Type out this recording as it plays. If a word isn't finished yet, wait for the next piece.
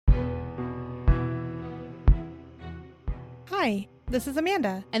Hi, this is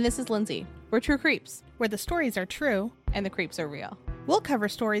Amanda. And this is Lindsay. We're True Creeps. Where the stories are true. And the creeps are real. We'll cover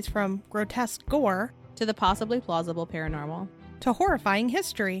stories from grotesque gore to the possibly plausible paranormal. To horrifying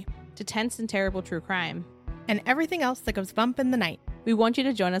history. To tense and terrible true crime. And everything else that goes bump in the night. We want you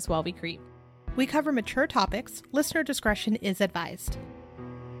to join us while we creep. We cover mature topics. Listener discretion is advised.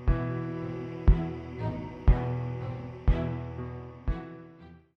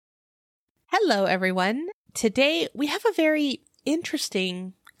 Hello, everyone. Today, we have a very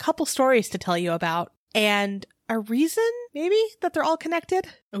interesting couple stories to tell you about, and a reason, maybe, that they're all connected.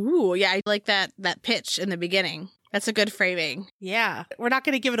 Ooh, yeah, I like that pitch in the beginning. That's a good framing. Yeah, we're not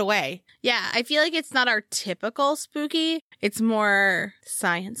going to give it away. Yeah, I feel like it's not our typical spooky. It's more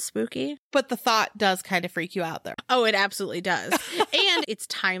science spooky. But the thought does kind of freak you out there. Oh, it absolutely does. And it's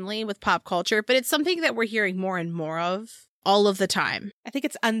timely with pop culture, but it's something that we're hearing more and more of all of the time. I think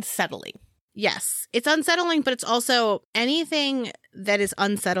it's unsettling. Yes, it's unsettling, but it's also anything that is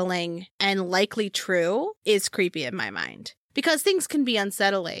unsettling and likely true is creepy in my mind. Because things can be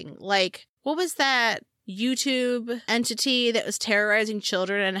unsettling. Like, what was that YouTube entity that was terrorizing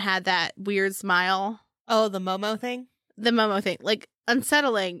children and had that weird smile? Oh, the Momo thing? The Momo thing. Like,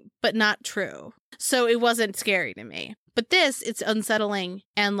 unsettling, but not true. So it wasn't scary to me. But this, it's unsettling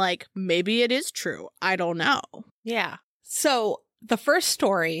and like, maybe it is true. I don't know. Yeah. So the first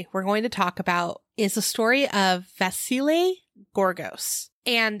story we're going to talk about is a story of Vasile Gorgos.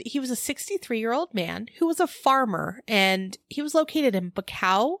 And he was a 63-year-old man who was a farmer, and he was located in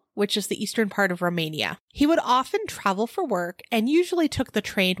Bacău, which is the eastern part of Romania. He would often travel for work and usually took the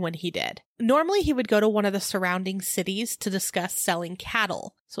train when he did. Normally, he would go to one of the surrounding cities to discuss selling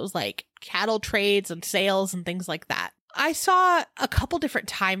cattle. So it was like cattle trades and sales and things like that. I saw a couple different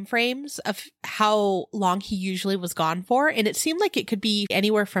time frames of how long he usually was gone for, and it seemed like it could be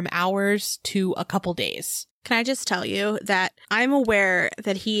anywhere from hours to a couple days. Can I just tell you that I'm aware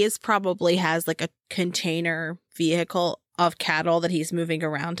that he probably has like a container vehicle of cattle that he's moving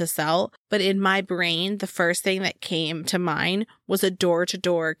around to sell. But in my brain, the first thing that came to mind was a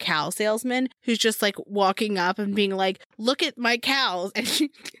door-to-door cow salesman who's just like walking up and being like, look at my cows. And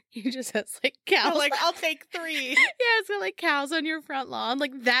he just has like cows. Like, I'll take 3. Yeah, it's got like cows on your front lawn.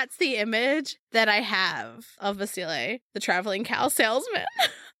 Like, that's the image that I have of Vasile, the traveling cow salesman.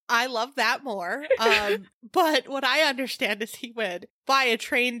 I love that more. But what I understand is he would buy a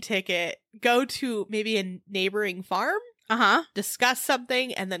train ticket, go to maybe a neighboring farm, discuss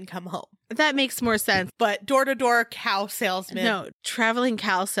something, and then come home. That makes more sense. But door-to-door cow salesman. No, traveling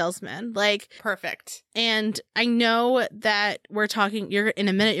cow salesman. Like, perfect. And I know that we're talking, in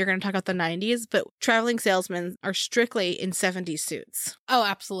a minute, you're going to talk about the 90s, but traveling salesmen are strictly in 70s suits. Oh,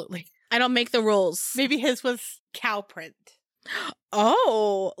 absolutely. I don't make the rules. Maybe his was cow print.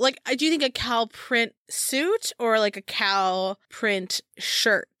 Oh, like, do you think a cow print suit or like a cow print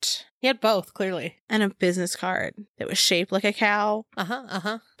shirt? He had both, clearly. And a business card that was shaped like a cow.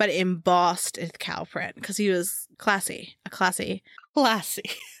 But embossed with cow print because he was classy. A classy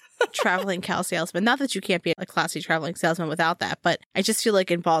traveling cow salesman. Not that you can't be a classy traveling salesman without that, but I just feel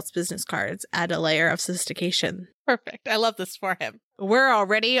like embossed business cards add a layer of sophistication. Perfect. I love this for him. We're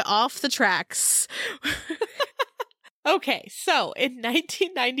already off the tracks. Okay, so in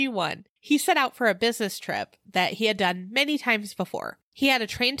 1991, he set out for a business trip that he had done many times before. He had a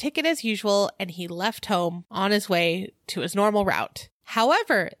train ticket as usual, and he left home on his way to his normal route.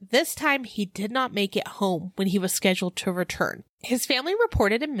 However, this time he did not make it home when he was scheduled to return. His family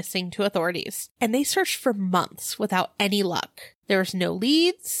reported him missing to authorities, and they searched for months without any luck. There was no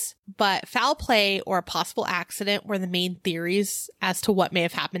leads, but foul play or a possible accident were the main theories as to what may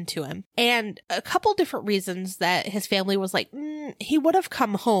have happened to him. And a couple different reasons that his family was like, he would have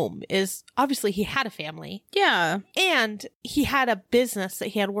come home is obviously he had a family. Yeah. And he had a business that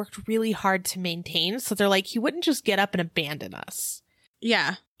he had worked really hard to maintain. So they're like, he wouldn't just get up and abandon us.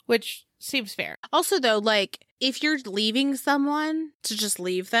 Yeah. Which seems fair. Also, though, like, if you're leaving someone to just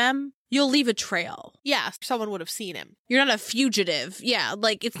leave them, you'll leave a trail. Yeah, someone would have seen him. You're not a fugitive. Yeah,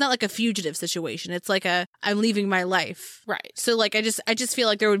 like, it's not like a fugitive situation. It's like I'm leaving my life. Right. So, like, I just feel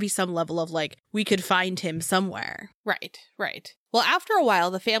like there would be some level of, like, we could find him somewhere. Right. Well, after a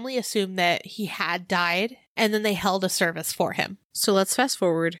while, the family assumed that he had died, and then they held a service for him. So let's fast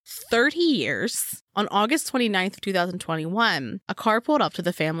forward 30 years. On August 29th, 2021, a car pulled up to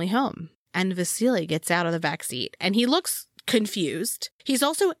the family home, and Vasile gets out of the backseat, and he looks confused. He's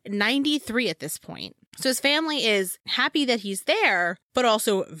also 93 at this point. So his family is happy that he's there, but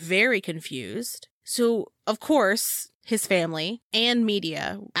also very confused. So, of course, his family and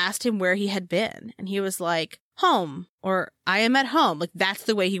media asked him where he had been, and he was like, home, or I am at home. Like, that's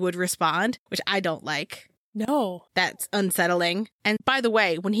the way he would respond, which I don't like. No. That's unsettling. And by the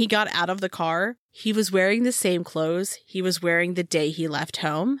way, when he got out of the car, he was wearing the same clothes he was wearing the day he left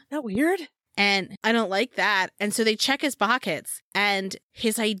home. Isn't that weird? And I don't like that. And so they check his pockets, and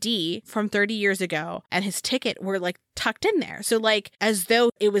his ID from 30 years ago and his ticket were like tucked in there. So like as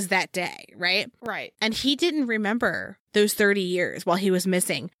though it was that day, right? Right. And he didn't remember those 30 years while he was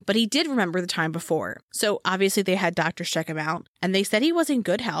missing, but he did remember the time before. So obviously they had doctors check him out, and they said he was in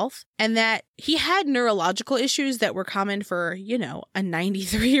good health and that he had neurological issues that were common for, you know, a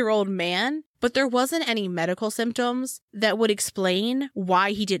 93-year-old man. But there wasn't any medical symptoms that would explain why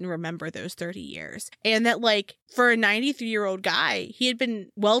he didn't remember those 30 years. And that, like, for a 93-year-old guy, he had been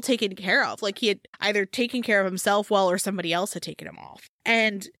well taken care of. Like, he had either taken care of himself well or somebody else had taken him off.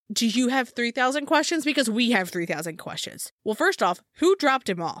 And do you have 3,000 questions? Because we have 3,000 questions. Well, first off, who dropped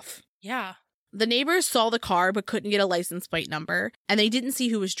him off? Yeah. The neighbors saw the car but couldn't get a license plate number, and they didn't see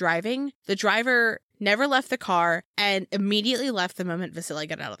who was driving. The driver never left the car and immediately left the moment Vasily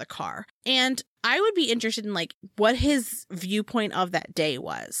got out of the car. And I would be interested in, like, what his viewpoint of that day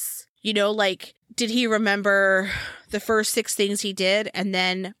was. You know, like, did he remember the first 6 things he did and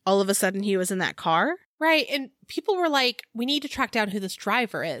then all of a sudden he was in that car? Right. And people were like, we need to track down who this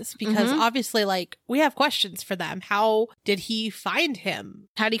driver is because obviously, like, we have questions for them. How did he find him?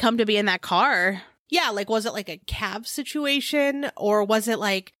 How'd he come to be in that car? Yeah, like, was it like a cab situation, or was it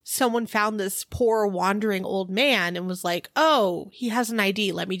like someone found this poor wandering old man and was like, oh, he has an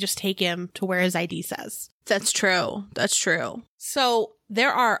ID. Let me just take him to where his ID says. That's true. That's true. So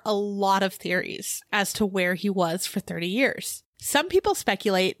there are a lot of theories as to where he was for 30 years. Some people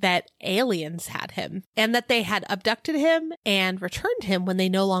speculate that aliens had him and that they had abducted him and returned him when they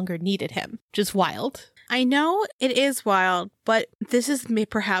no longer needed him, which is wild. I know it is wild, but this is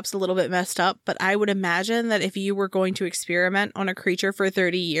perhaps a little bit messed up, but I would imagine that if you were going to experiment on a creature for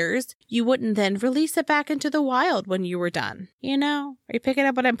 30 years, you wouldn't then release it back into the wild when you were done. You know? Are you picking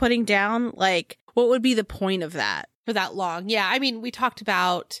up what I'm putting down? Like, what would be the point of that? For that long. Yeah. I mean, we talked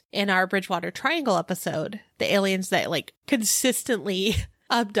about in our Bridgewater Triangle episode, the aliens that like consistently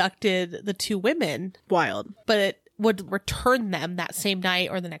abducted the 2 women. Wild. But it would return them that same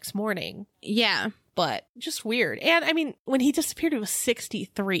night or the next morning. Yeah. But just weird. And I mean, when he disappeared, he was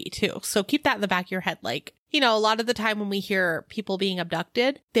 63 too. So keep that in the back of your head. Like, you know, a lot of the time when we hear people being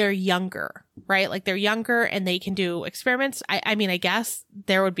abducted, they're younger, right? Like they're younger and they can do experiments. I mean, I guess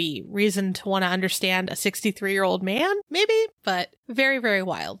there would be reason to want to understand a 63-year-old man, maybe, but very, very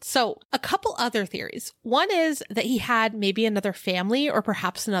wild. So a couple other theories. One is that he had maybe another family or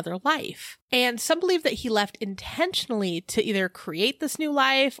perhaps another life. And some believe that he left intentionally to either create this new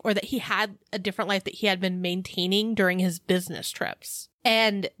life or that he had a different life that he had been maintaining during his business trips.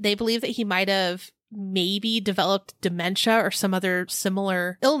 And they believe that he might have maybe developed dementia or some other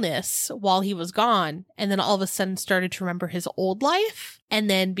similar illness while he was gone, and then all of a sudden started to remember his old life. And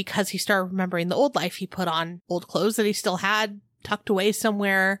then because he started remembering the old life, he put on old clothes that he still had tucked away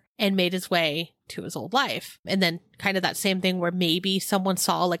somewhere and made his way to his old life. And then kind of that same thing where maybe someone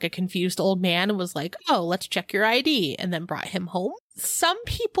saw like a confused old man and was like, oh, let's check your ID, and then brought him home. Some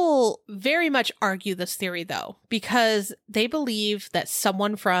people very much argue this theory though, because they believe that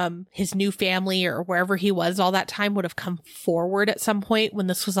someone from his new family or wherever he was all that time would have come forward at some point when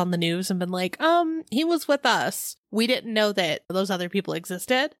this was on the news and been like, he was with us. We didn't know that those other people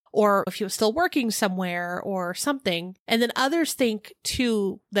existed, or if he was still working somewhere or something. And then others think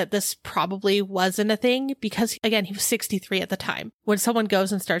too that this probably wasn't a thing because, again, he was 63 at the time. When someone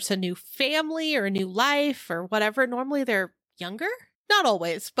goes and starts a new family or a new life or whatever, normally they're younger. Not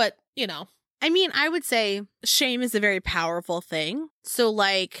always, but you know. I mean, I would say shame is a very powerful thing. So,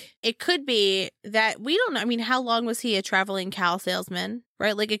 like, it could be that we don't know. I mean, how long was he a traveling cow salesman,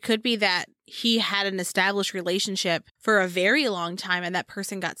 right? Like, it could be that he had an established relationship for a very long time and that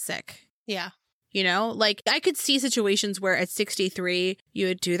person got sick. Yeah. You know, like, I could see situations where at 63, you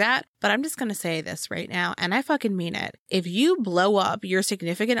would do that. But I'm just going to say this right now, and I fucking mean it. If you blow up your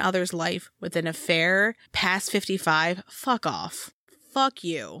significant other's life with an affair past 55, fuck off. Fuck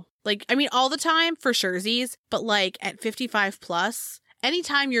you. Like, I mean, all the time for surezies, but like at 55 plus,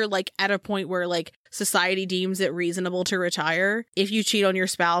 anytime you're like at a point where like society deems it reasonable to retire, if you cheat on your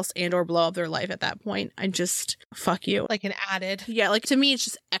spouse and or blow up their life at that point, I just fuck you. Like an added. Yeah, like to me, it's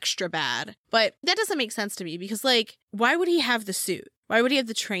just extra bad. But that doesn't make sense to me because like, why would he have the suit? Why would he have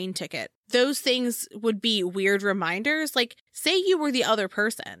the train ticket? Those things would be weird reminders. Like, say you were the other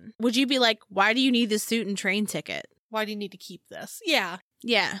person. Would you be like, why do you need this suit and train ticket? Why do you need to keep this? Yeah.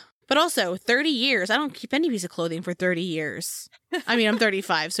 Yeah. But also, 30 years. I don't keep any piece of clothing for 30 years. I mean, I'm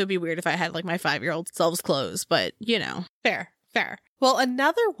 35, so it'd be weird if I had like my 5-year-old self's clothes, but you know. Fair. Fair. Well,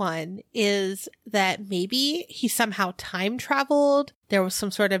 another one is that maybe he somehow time traveled. There was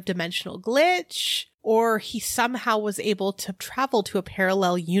some sort of dimensional glitch, or he somehow was able to travel to a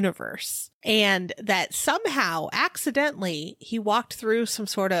parallel universe. And that somehow, accidentally, he walked through some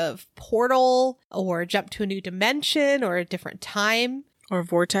sort of portal or jumped to a new dimension or a different time. Or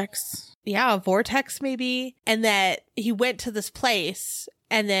vortex. Yeah, a vortex maybe. And that he went to this place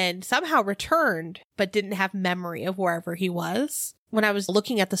and then somehow returned, but didn't have memory of wherever he was. When I was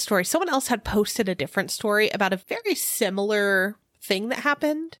looking at the story, someone else had posted a different story about a very similar thing that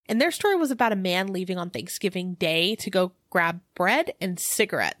happened. And their story was about a man leaving on Thanksgiving Day to go grab bread and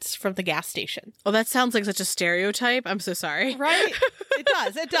cigarettes from the gas station. Oh, that sounds like such a stereotype. I'm so sorry. Right? It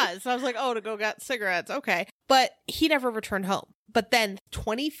does. It does. So I was like, oh, to go get cigarettes. Okay. But he never returned home. But then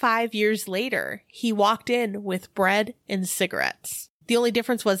 25 years later, he walked in with bread and cigarettes. The only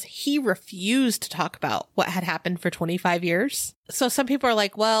difference was he refused to talk about what had happened for 25 years. So some people are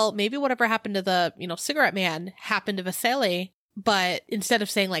like, well, maybe whatever happened to the, cigarette man happened to Vasily. But instead of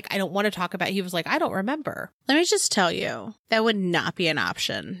saying like, I don't want to talk about it, he was like, I don't remember. Let me just tell you, that would not be an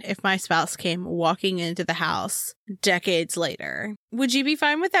option if my spouse came walking into the house decades later. Would you be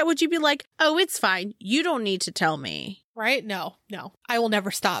fine with that? Would you be like, oh, it's fine. You don't need to tell me. Right? No. I will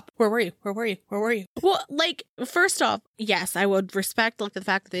never stop. Where were you? Where were you? Where were you? Well, like, first off, yes, I would respect like the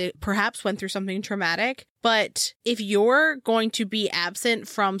fact that they perhaps went through something traumatic. But if you're going to be absent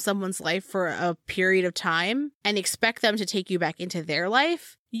from someone's life for a period of time and expect them to take you back into their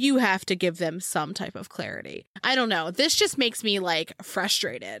life, you have to give them some type of clarity. I don't know. This just makes me like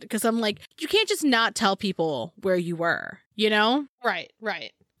frustrated because I'm like, you can't just not tell people where you were, you know? Right.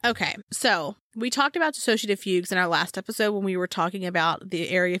 Okay, so we talked about dissociative fugues in our last episode when we were talking about the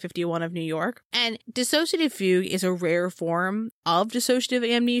Area 51 of New York. And dissociative fugue is a rare form of dissociative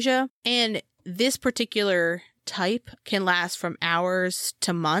amnesia. And this particular type can last from hours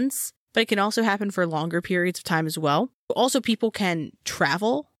to months, but it can also happen for longer periods of time as well. Also, people can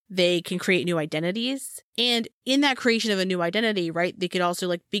travel. They can create new identities. And in that creation of a new identity, right, they could also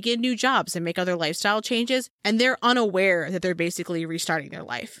like begin new jobs and make other lifestyle changes. And they're unaware that they're basically restarting their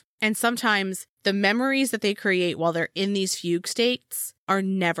life. And sometimes the memories that they create while they're in these fugue states are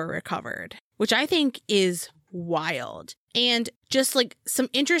never recovered, which I think is wild. And just like some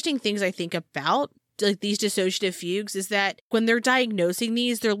interesting things I think about like these dissociative fugues is that when they're diagnosing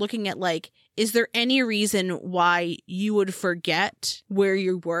these, they're looking at like, is there any reason why you would forget where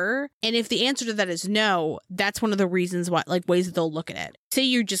you were? And if the answer to that is no, that's one of the reasons why, like ways that they'll look at it. Say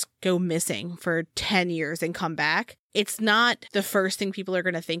you just go missing for 10 years and come back. It's not the first thing people are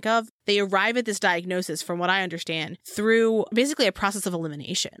going to think of. They arrive at this diagnosis, from what I understand, through basically a process of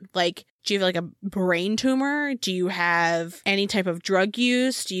elimination. Like, do you have like a brain tumor? Do you have any type of drug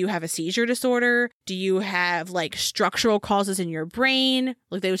use? Do you have a seizure disorder? Do you have like structural causes in your brain?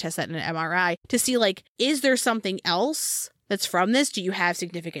 Like they would test that in an MRI to see like, is there something else that's from this? Do you have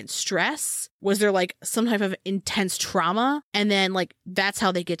significant stress? Was there like some type of intense trauma? And then like, that's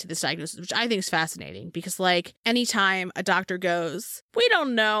how they get to this diagnosis, which I think is fascinating because like anytime a doctor goes, we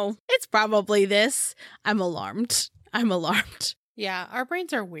don't know, it's probably this, I'm alarmed. Yeah, our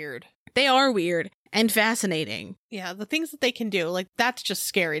brains are weird. They are weird and fascinating. Yeah, the things that they can do, like that's just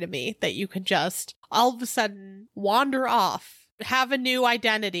scary to me that you can just all of a sudden wander off, have a new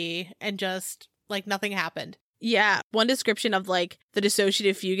identity and just like nothing happened. Yeah, one description of like the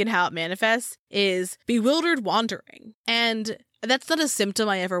dissociative fugue and how it manifests is bewildered wandering. And that's not a symptom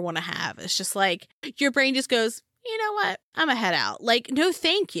I ever want to have. It's just like your brain just goes, you know what? I'm gonna head out. Like, no,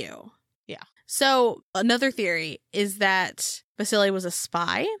 thank you. Yeah. So another theory is that Vasily was a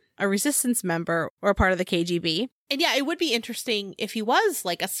spy, a resistance member, or a part of the KGB. And yeah, it would be interesting if he was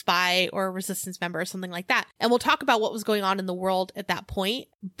like a spy or a resistance member or something like that. And we'll talk about what was going on in the world at that point.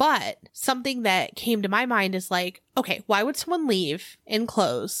 But something that came to my mind is like, okay, why would someone leave in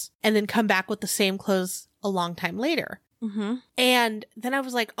clothes and then come back with the same clothes a long time later? Mm-hmm. And then I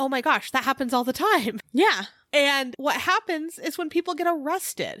was like, oh my gosh, that happens all the time. Yeah. And what happens is when people get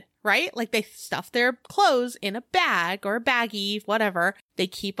arrested, right? Like they stuff their clothes in a bag or a baggie, whatever. They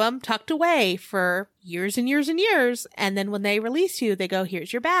keep them tucked away for years and years and years. And then when they release you, they go,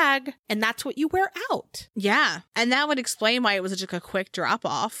 here's your bag. And that's what you wear out. Yeah. And that would explain why it was such a quick drop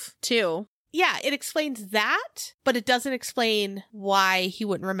off too. Yeah, it explains that, but it doesn't explain why he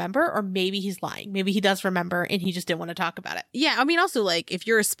wouldn't remember, or maybe he's lying. Maybe he does remember and he just didn't want to talk about it. Yeah, I mean, also, like, if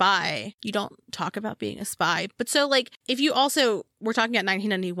you're a spy, you don't talk about being a spy. But so, like, if you also we're talking about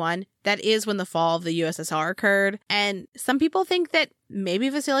 1991. That is when the fall of the USSR occurred. And some people think that maybe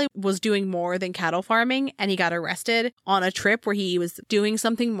Vasily was doing more than cattle farming and he got arrested on a trip where he was doing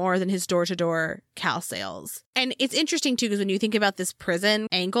something more than his door-to-door cow sales. And it's interesting, too, because when you think about this prison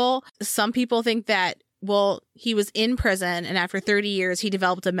angle, some people think that, well, he was in prison and after 30 years, he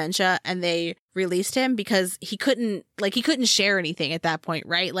developed dementia and they released him because he couldn't share anything at that point,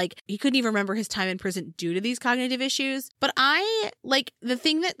 right? Like, he couldn't even remember his time in prison due to these cognitive issues. But the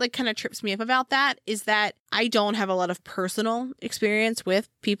thing that kind of trips me up about that is that I don't have a lot of personal experience with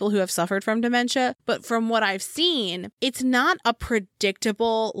people who have suffered from dementia. But from what I've seen, it's not a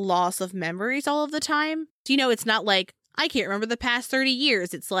predictable loss of memories all of the time. It's not like, I can't remember the past 30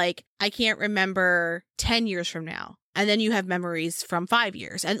 years. It's like, I can't remember 10 years from now. And then you have memories from 5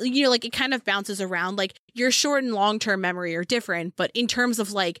 years. And, it kind of bounces around. Like, your short and long-term memory are different. But in terms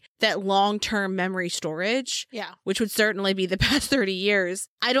of, that long-term memory storage, which would certainly be the past 30 years,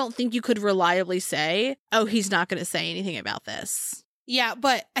 I don't think you could reliably say, oh, he's not going to say anything about this. Yeah,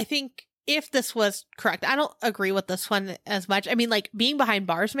 but I think if this was correct, I don't agree with this one as much. I mean, being behind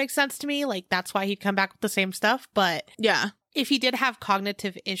bars makes sense to me. That's why he'd come back with the same stuff. But yeah, if he did have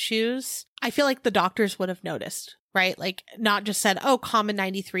cognitive issues, I feel like the doctors would have noticed, right? Not just said, oh, common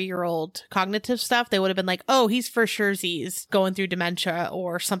 93-year-old cognitive stuff. They would have been like, oh, he's for sure going through dementia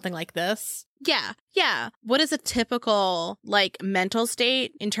or something like this. Yeah. Yeah. What is a typical mental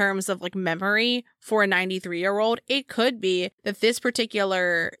state in terms of memory for a 93-year-old? It could be that this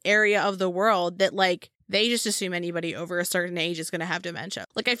particular area of the world that they just assume anybody over a certain age is going to have dementia.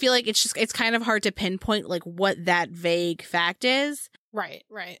 I feel like it's kind of hard to pinpoint what that vague fact is. Right,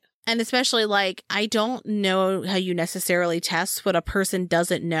 right. And especially I don't know how you necessarily test what a person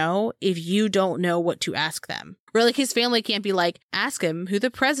doesn't know if you don't know what to ask them. Or his family can't be ask him who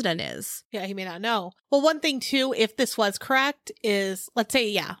the president is. Yeah, he may not know. Well, one thing too, if this was correct, is let's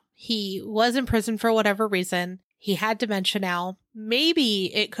say, he was in prison for whatever reason. He had dementia now.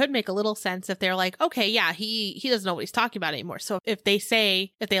 Maybe it could make a little sense if they're like, okay, yeah, he doesn't know what he's talking about anymore. So if they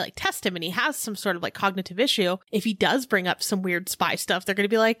test him and he has some sort of cognitive issue, if he does bring up some weird spy stuff, they're going to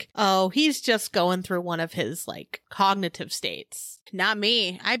be like, oh, he's just going through one of his cognitive states. Not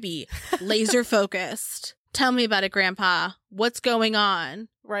me. I'd be laser focused. Tell me about it, Grandpa. What's going on?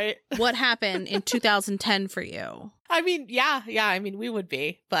 Right. What happened in 2010 for you? I mean, yeah. I mean, we would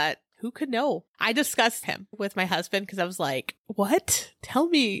be, but who could know? I discussed him with my husband because I was like, what? Tell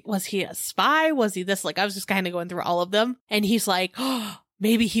me, was he a spy? Was he this? I was just kind of going through all of them. And he's like, oh,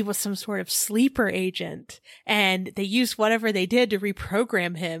 maybe he was some sort of sleeper agent. And they used whatever they did to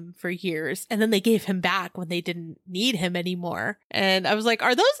reprogram him for years. And then they gave him back when they didn't need him anymore. And I was like,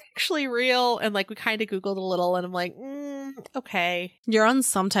 are those actually real? And we kind of Googled a little and I'm like, okay. You're on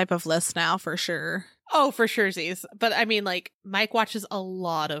some type of list now for sure. Oh, for sure, Z's. But I mean, Mike watches a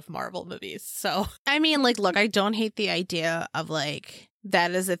lot of Marvel movies, so. I mean, look, I don't hate the idea of,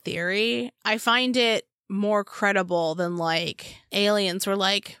 that as a theory. I find it more credible than, aliens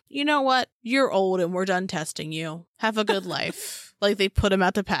were you know what? You're old and we're done testing you. Have a good life. They put him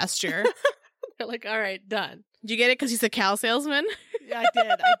out to pasture. They're all right, done. Did you get it because he's a cow salesman? Yeah, I did.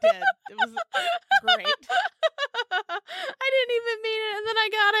 It was great. I didn't even mean it, and then I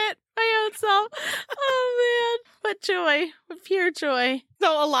got it. My own self. Oh, man. What joy. What pure joy.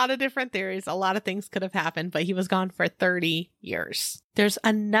 So a lot of different theories. A lot of things could have happened, but he was gone for 30 years. There's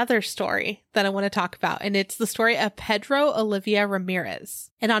another story that I want to talk about, and it's the story of Pedro Olivia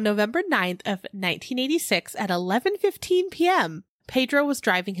Ramirez. And on November 9th of 1986 at 11:15 p.m., Pedro was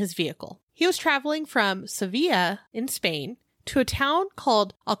driving his vehicle. He was traveling from Sevilla in Spain to a town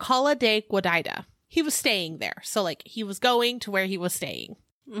called Alcalá de Guadaira. He was staying there. So he was going to where he was staying,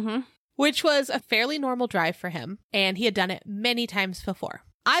 which was a fairly normal drive for him. And he had done it many times before.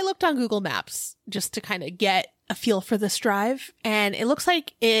 I looked on Google Maps just to kind of get a feel for this drive. And it looks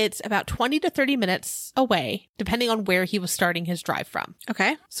like it's about 20 to 30 minutes away, depending on where he was starting his drive from.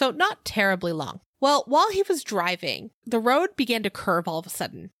 Okay. So not terribly long. Well, while he was driving, the road began to curve all of a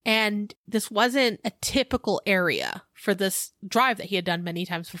sudden. And this wasn't a typical area for this drive that he had done many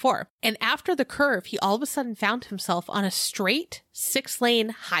times before. And after the curve, he all of a sudden found himself on a straight 6-lane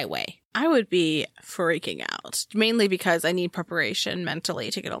highway. I would be freaking out, mainly because I need preparation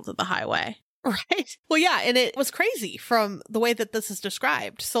mentally to get onto the highway. Right. Well, yeah. And it was crazy from the way that this is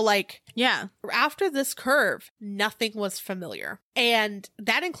described. So yeah, after this curve, nothing was familiar. And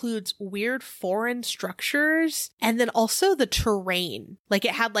that includes weird foreign structures and then also the terrain. It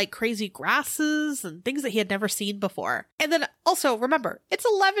had crazy grasses and things that he had never seen before. And then also remember, it's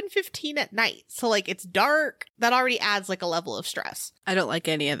 11:15 at night. So it's dark. That already adds a level of stress. I don't like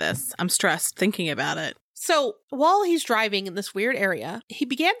any of this. I'm stressed thinking about it. So while he's driving in this weird area, he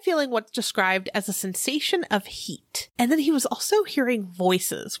began feeling what's described as a sensation of heat. And then he was also hearing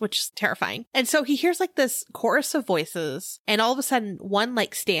voices, which is terrifying. And so he hears like this chorus of voices, and all of a sudden one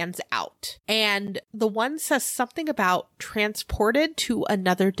like stands out. And the one says something about transported to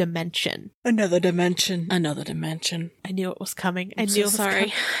another dimension. Another dimension. Another dimension. I knew it was coming. I'm so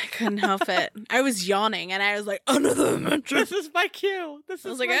sorry. I couldn't help it. I was yawning and I was like, another dimension. This is my cue. This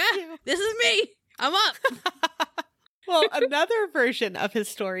is my cue. This is me. I'm up. Well, another version of his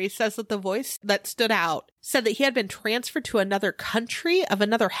story says that the voice that stood out said that he had been transferred to another country of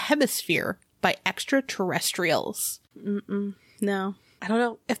another hemisphere by extraterrestrials. No. I don't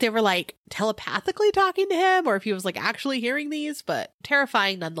know if they were like telepathically talking to him or if he was like actually hearing these, but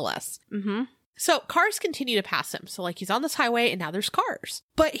terrifying nonetheless. Mm-hmm. So cars continue to pass him. So like he's on this highway and now there's cars.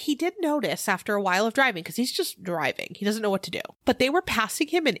 But he did notice after a while of driving, because he's just driving. He doesn't know what to do. But they were passing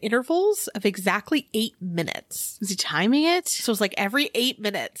him in intervals of exactly 8 minutes. Is he timing it? So it was like every 8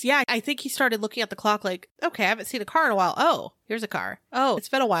 minutes. Yeah, I think he started looking at the clock like, okay, I haven't seen a car in a while. Oh, here's a car. Oh, it's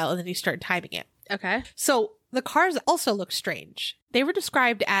been a while. And then he started timing it. Okay. So the cars also looked strange. They were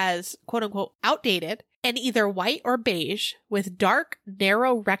described as, quote unquote, outdated and either white or beige with dark,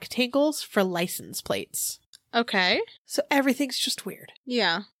 narrow rectangles for license plates. Okay. So everything's just weird.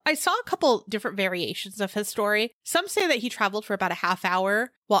 Yeah. I saw a couple different variations of his story. Some say that he traveled for about a half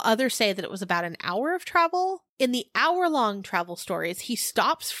hour, while others say that it was about an hour of travel. In the hour-long travel stories, he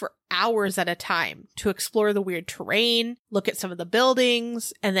stops for hours at a time to explore the weird terrain, look at some of the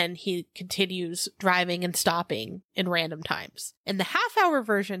buildings, and then he continues driving and stopping in random times. In the half-hour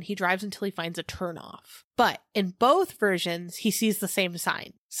version, he drives until he finds a turnoff. But in both versions, he sees the same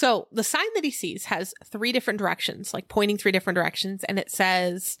sign. So the sign that he sees has 3 different directions, like pointing 3 different directions, and it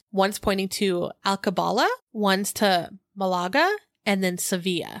says one's pointing to Alcabala, one's to Malaga, and then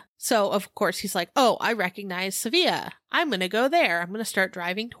Sevilla. So, of course, he's like, oh, I recognize Sevilla. I'm going to go there. I'm going to start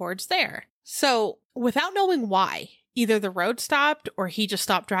driving towards there. So, without knowing why, either the road stopped or he just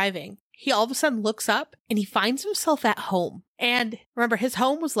stopped driving, he all of a sudden looks up and he finds himself at home. And remember, his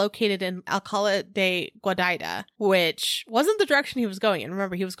home was located in Alcalá de Guadaira, which wasn't the direction he was going in.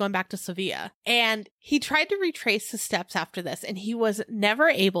 Remember, he was going back to Sevilla. And he tried to retrace his steps after this, and he was never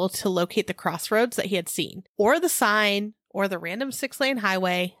able to locate the crossroads that he had seen, or the sign, or the random 6-lane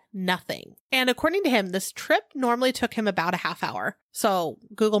highway, nothing. And according to him, this trip normally took him about a half hour. So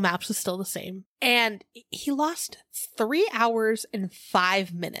Google Maps is still the same. And he lost 3 hours and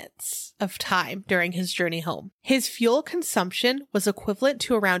 5 minutes of time during his journey home. His fuel consumption was equivalent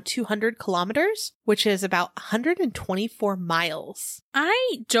to around 200 kilometers, which is about 124 miles.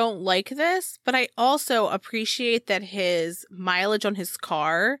 I don't like this, but I also appreciate that his mileage on his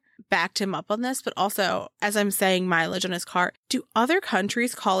car backed him up on this. But also, as I'm saying mileage on his car, do other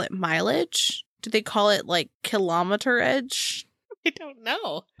countries call it mileage? Do they call it like kilometerage? I don't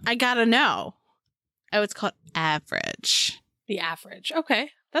know. I gotta know. Oh, it's called average. The average. Okay,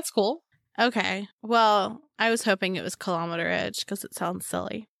 that's cool. Okay. Well, I was hoping it was kilometerage because it sounds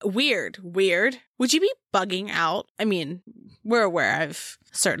silly. Weird. Would you be bugging out? I mean, we're aware I have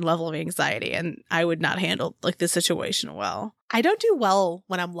a certain level of anxiety and I would not handle like the situation well. I don't do well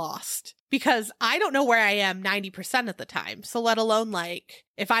when I'm lost because I don't know where I am 90% of the time. So let alone like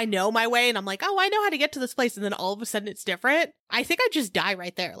if I know my way and I'm like, oh, I know how to get to this place. And then all of a sudden it's different. I think I'd just die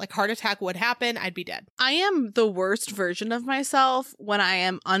right there. Like heart attack would happen. I'd be dead. I am the worst version of myself when I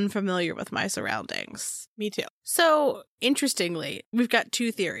am unfamiliar with my surroundings. Me too. So interestingly, we've got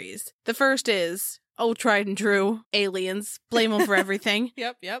 2 theories. The first is, oh, tried and true, aliens, blame them for everything.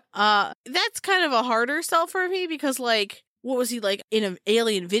 Yep. That's kind of a harder sell for me because like, what was he like in an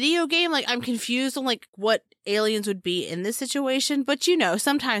alien video game? Like, I'm confused on like what aliens would be in this situation. But you know,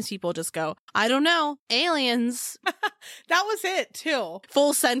 sometimes people just go, I don't know, aliens. That was it too.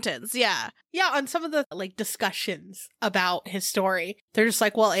 Full sentence. Yeah. Yeah. On some of the like discussions about his story, they're just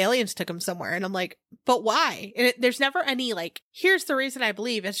like, well, aliens took him somewhere. And I'm like, but why? And there's never any like, here's the reason I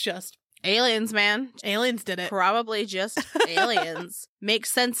believe. It's just aliens, man. Aliens did it. Probably just aliens.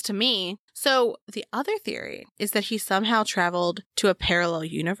 Makes sense to me. So the other theory is that he somehow traveled to a parallel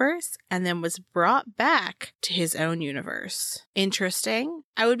universe and then was brought back to his own universe. Interesting.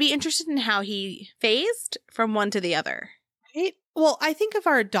 I would be interested in how he phased from one to the other. Right? Well, I think of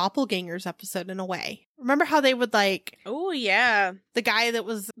our doppelgangers episode in a way. Remember how they would like, oh yeah, the guy that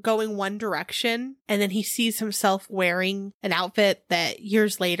was going one direction and then he sees himself wearing an outfit that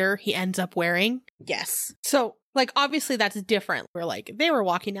years later he ends up wearing? Yes. So like, obviously that's different. We're like, they were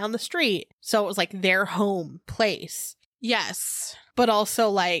walking down the street. So it was like their home place. Yes. But also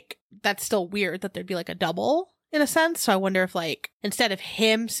like, that's still weird that there'd be like a double in a sense. So I wonder if like instead of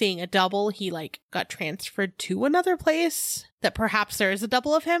him seeing a double, he like got transferred to another place, that perhaps there is a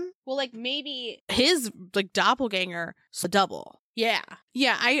double of him. Well, like maybe his like doppelganger is a double. Yeah.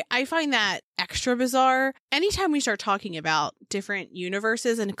 Yeah, I find that extra bizarre. Anytime we start talking about different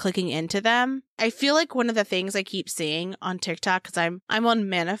universes and clicking into them, I feel like one of the things I keep seeing on TikTok, because I'm on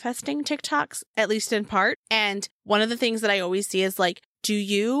manifesting TikToks, at least in part, and one of the things that I always see is like, do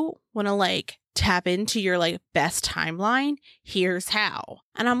you want to like tap into your like best timeline? Here's how.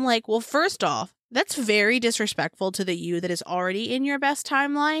 And I'm like, well, first off, that's very disrespectful to the you that is already in your best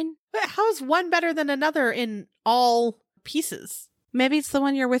timeline. But how's one better than another in all pieces? Maybe it's the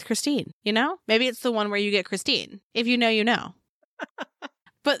one you're with Christine, you know? Maybe it's the one where you get Christine. If you know, you know.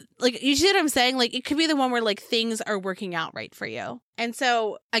 But like, you see what I'm saying? Like, it could be the one where like things are working out right for you. And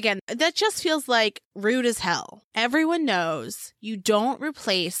so again, that just feels like rude as hell. Everyone knows you don't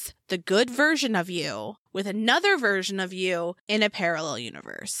replace the good version of you with another version of you in a parallel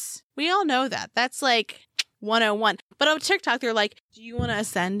universe. We all know that. That's like 101. But on TikTok, they're like, do you want to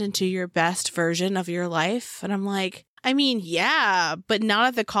ascend into your best version of your life? And I'm like, I mean, yeah, but not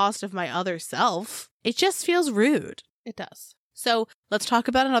at the cost of my other self. It just feels rude. It does. So let's talk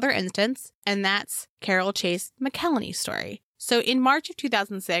about another instance, and that's Carol Chase McKelney's story. So in March of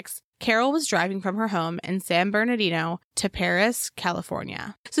 2006, Carol was driving from her home in San Bernardino to Paris,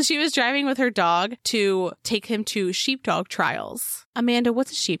 California. So she was driving with her dog to take him to sheepdog trials. Amanda,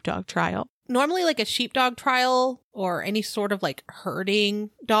 what's a sheepdog trial? Normally, like a sheepdog trial or any sort of like herding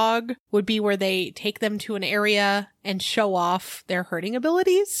dog would be where they take them to an area and show off their herding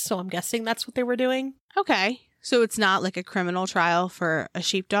abilities. So I'm guessing that's what they were doing. Okay. So it's not like a criminal trial for a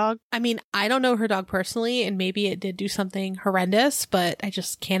sheepdog? I mean, I don't know her dog personally, and maybe it did do something horrendous, but I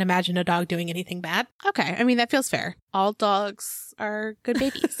just can't imagine a dog doing anything bad. Okay. I mean, that feels fair. All dogs are good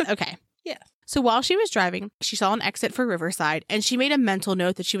babies. Okay. Yeah. So while she was driving, she saw an exit for Riverside, and she made a mental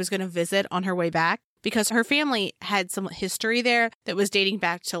note that she was going to visit on her way back because her family had some history there that was dating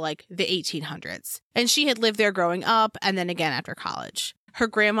back to like the 1800s. And she had lived there growing up and then again after college. Her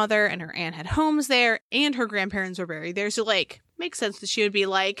grandmother and her aunt had homes there, and her grandparents were buried there. So like, makes sense that she would be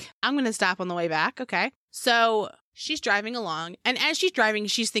like, I'm going to stop on the way back. Okay. So she's driving along, and as she's driving,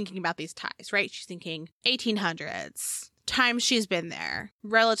 she's thinking about these ties, right? She's thinking 1800s. Times she's been there,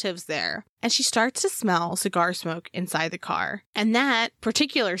 relatives there, and she starts to smell cigar smoke inside the car. And that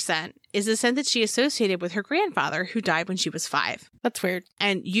particular scent is a scent that she associated with her grandfather who died when she was 5. That's weird.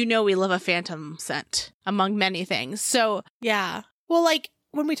 And you know we love a phantom scent, among many things. So yeah. Well, like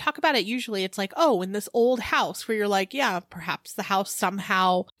when we talk about it, usually it's like, oh, in this old house where you're like, yeah, perhaps the house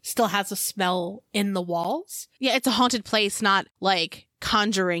somehow still has a smell in the walls. yeah, it's a haunted place, not like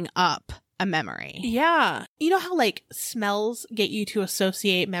conjuring up a memory. Yeah. You know how like smells get you to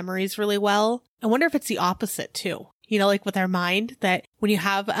associate memories really well? I wonder if it's the opposite too. You know, like with our mind, that when you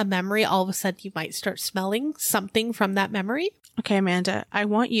have a memory, all of a sudden you might start smelling something from that memory. Okay, Amanda, I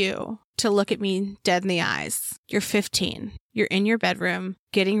want you to look at me dead in the eyes. You're 15. You're in your bedroom,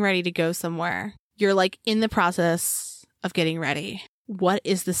 getting ready to go somewhere. You're like in the process of getting ready. What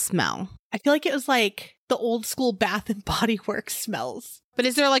is the smell? I feel like it was like the old school Bath and Body Works smells. But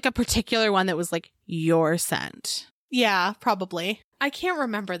is there like a particular one that was like your scent? Yeah, probably. I can't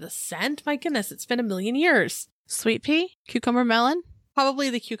remember the scent. My goodness, it's been a million years. Sweet pea? Cucumber melon? Probably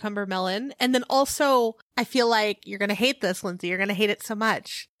the cucumber melon. And then also, I feel like you're going to hate this, Lindsay. You're going to hate it so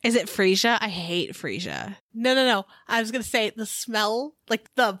much. Is it freesia? I hate freesia. No. I was going to say the smell,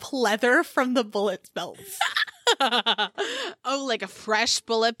 like the pleather from the bullet smells. Oh, like a fresh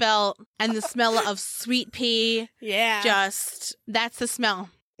bullet belt and the smell of sweet pea. Yeah. Just, that's the smell.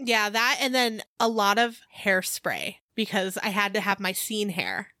 Yeah, that and then a lot of hairspray because I had to have my scene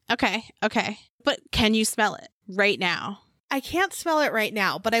hair. Okay. But can you smell it right now? I can't smell it right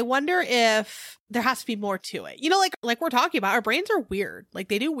now, but I wonder if there has to be more to it. You know, like we're talking about, our brains are weird. Like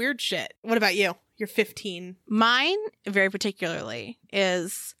they do weird shit. What about you? You're 15. Mine, very particularly,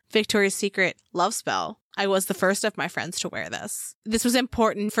 is Victoria's Secret Love Spell. I was the first of my friends to wear this. This was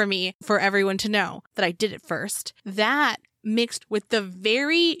important for me, for everyone to know that I did it first. That mixed with the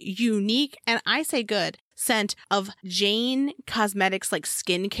very unique, and I say good, scent of Jane Cosmetics like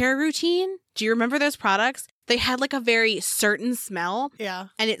skincare routine. Do you remember those products? They had like a very certain smell. Yeah.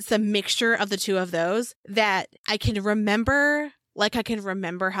 And it's the mixture of the two of those that I can remember, like I can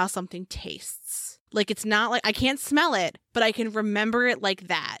remember how something tastes. Like it's not like I can't smell it, but I can remember it like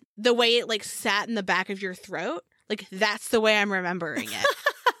that. The way it like sat in the back of your throat. Like that's the way I'm remembering it.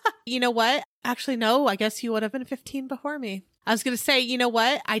 You know what? Actually, no, I guess you would have been 15 before me. I was going to say, you know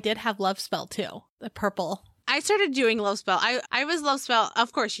what? I did have Love Spell too. The purple. I started doing Love Spell. I was Love Spell.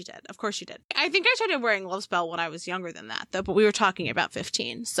 Of course you did. Of course you did. I think I started wearing Love Spell when I was younger than that, though, but we were talking about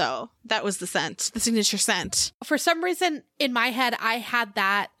 15. So that was the scent, the signature scent. For some reason, in my head, I had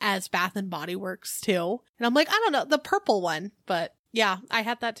that as Bath and Body Works too. And I'm like, I don't know, the purple one. But yeah, I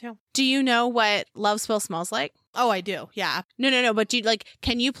had that too. Do you know what Love Spell smells like? Oh, I do. Yeah. No. But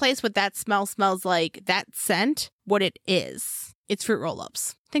can you place what that smell smells like, that scent, what it is? It's fruit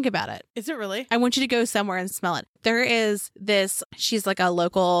roll-ups. Think about it. Is it really? I want you to go somewhere and smell it. There is this, she's like a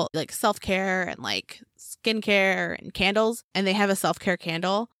local like self-care and like skincare and candles. And they have a self-care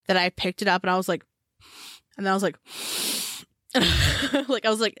candle that I picked it up and I was like, and then I was like, like, I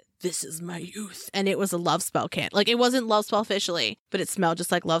was like, this is my youth. And it was a Love Spell candle. Like, it wasn't Love Spell officially, but it smelled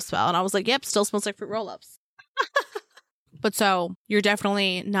just like Love Spell. And I was like, yep, still smells like fruit roll-ups. But so you're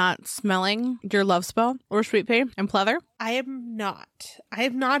definitely not smelling your Love Spell or Sweet Pea and Pleather? I am not. I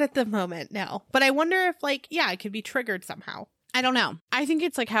am not at the moment, no. But I wonder if it could be triggered somehow. I don't know. I think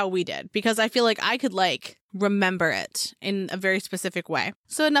it's like how we did, because I feel like I could remember it in a very specific way.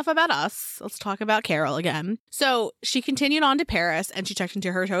 So enough about us. Let's talk about Carol again. So she continued on to Paris and she checked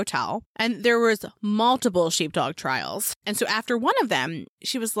into her hotel, and there was multiple sheepdog trials. And so after one of them,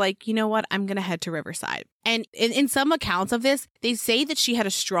 she was like, you know what? I'm going to head to Riverside. And in some accounts of this, they say that she had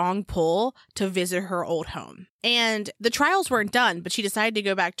a strong pull to visit her old home. And the trials weren't done, but she decided to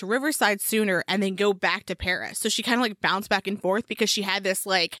go back to Riverside sooner and then go back to Paris. So she kind of bounced back and forth because she had this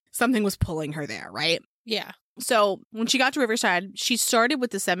something was pulling her there, right? Yeah. So when she got to Riverside, she started with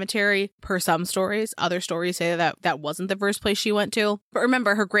the cemetery per some stories. Other stories say that that wasn't the first place she went to. But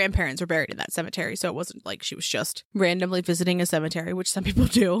remember, her grandparents were buried in that cemetery. So it wasn't like she was just randomly visiting a cemetery, which some people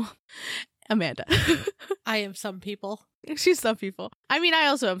do. Amanda. I am some people. She's some people. I mean, I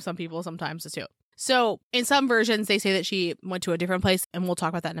also am some people sometimes too. So in some versions, they say that she went to a different place, and we'll talk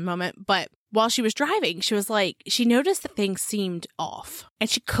about that in a moment. But while she was driving, she was she noticed that things seemed off, and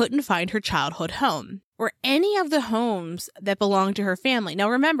she couldn't find her childhood home or any of the homes that belonged to her family. Now,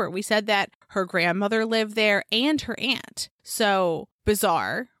 remember, we said that her grandmother lived there and her aunt. So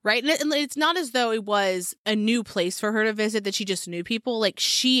bizarre, right? And it's not as though it was a new place for her to visit, that she just knew people.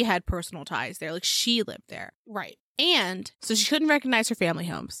 She had personal ties there. She lived there. Right. And so she couldn't recognize her family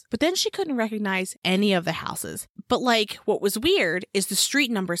homes, but then she couldn't recognize any of the houses. But what was weird is the street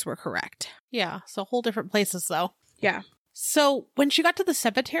numbers were correct. Yeah. So whole different places though. Yeah. So when she got to the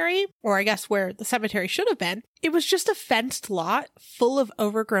cemetery, or I guess where the cemetery should have been, it was just a fenced lot full of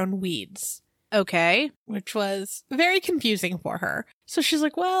overgrown weeds. Okay. Which was very confusing for her. So she's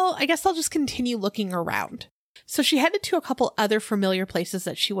like, well, I guess I'll just continue looking around. So she headed to a couple other familiar places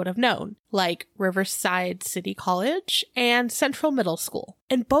that she would have known, like Riverside City College and Central Middle School.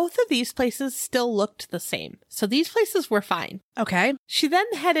 And both of these places still looked the same. So these places were fine. Okay. She then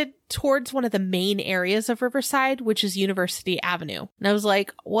headed towards one of the main areas of Riverside, which is University Avenue. And I was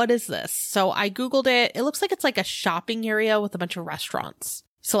like, what is this? So I Googled it. It looks like it's a shopping area with a bunch of restaurants.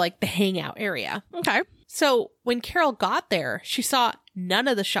 So the hangout area. Okay. So when Carol got there, she saw none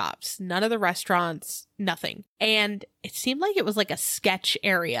of the shops, none of the restaurants, nothing. And it seemed like it was a sketch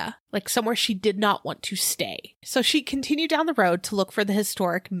area, somewhere she did not want to stay. So she continued down the road to look for the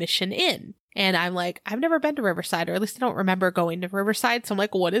historic Mission Inn. And I'm like, I've never been to Riverside, or at least I don't remember going to Riverside. So I'm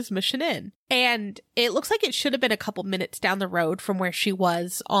like, what is Mission Inn? And it looks like it should have been a couple minutes down the road from where she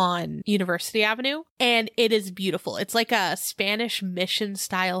was on University Avenue. And it is beautiful. It's like a Spanish mission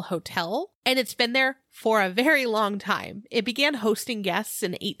style hotel. And it's been there for a very long time. It began hosting guests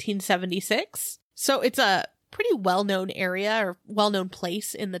in 1876. So it's a pretty well-known area or well-known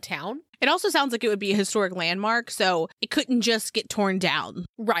place in the town. It also sounds like it would be a historic landmark, so it couldn't just get torn down.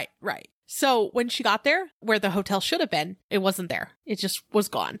 Right. So when she got there, where the hotel should have been, it wasn't there. It just was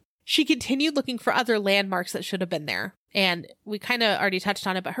gone. She continued looking for other landmarks that should have been there. And we kind of already touched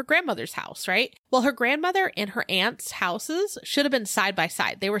on it, but her grandmother's house, right? Well, her grandmother and her aunt's houses should have been side by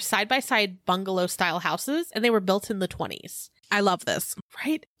side. They were side by side bungalow style houses, and they were built in the 20s. I love this.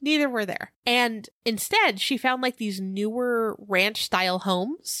 Right? Neither were there. And instead, she found these newer ranch style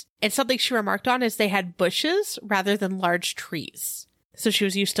homes. And something she remarked on is they had bushes rather than large trees. So she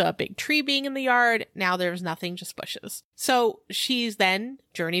was used to a big tree being in the yard. Now there was nothing, just bushes. So she's then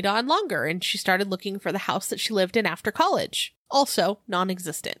journeyed on longer, and she started looking for the house that she lived in after college. Also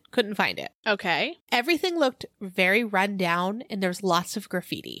non-existent. Couldn't find it. Okay. Everything looked very run down, and there was lots of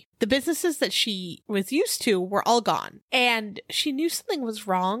graffiti. The businesses that she was used to were all gone. And she knew something was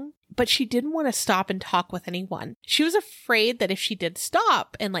wrong, but she didn't want to stop and talk with anyone. She was afraid that if she did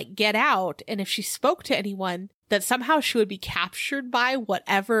stop and get out, and if she spoke to anyone, that somehow she would be captured by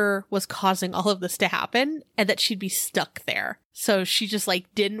whatever was causing all of this to happen and that she'd be stuck there. So she just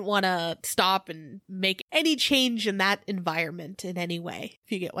like didn't want to stop and make any change in that environment in any way,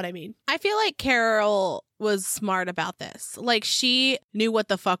 if you get what I mean. I feel like Carol was smart about this. Like, she knew what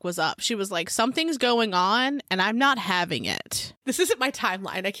the fuck was up. She was like, something's going on and I'm not having it. This isn't my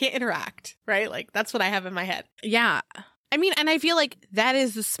timeline. I can't interact, right? Like, that's what I have in my head. Yeah. I mean, and I feel like that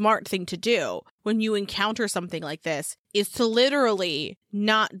is the smart thing to do when you encounter something like this, is to literally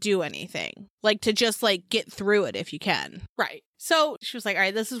not do anything. Like, to just like get through it if you can. Right. So she was like, all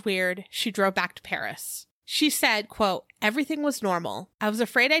right, this is weird. She drove back to Paris. She said, quote, everything was normal. I was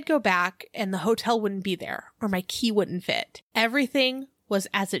afraid I'd go back and the hotel wouldn't be there or my key wouldn't fit. Everything was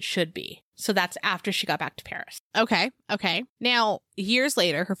as it should be. So that's after she got back to Paris. Okay. Now, years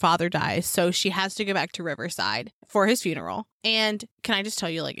later, her father dies, so she has to go back to Riverside for his funeral. And can I just tell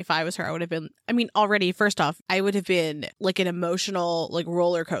you, like, if I was her, I would have been, I mean, already, first off, I would have been like an emotional, like,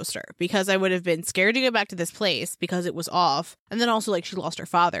 roller coaster, because I would have been scared to go back to this place because it was off. And then also, like, she lost her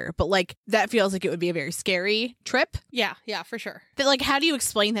father. But, like, that feels like it would be a very scary trip. Yeah, for sure. But, like, how do you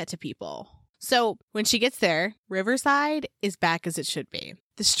explain that to people? So when she gets there, Riverside is back as it should be.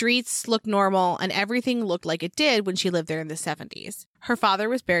 The streets look normal and everything looked like it did when she lived there in the 70s. Her father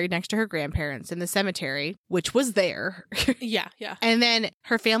was buried next to her grandparents in the cemetery, which was there. Yeah. And then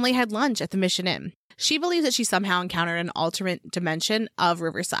her family had lunch at the Mission Inn. She believes that she somehow encountered an alternate dimension of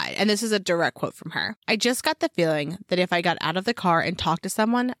Riverside. And this is a direct quote from her. I just got the feeling that if I got out of the car and talked to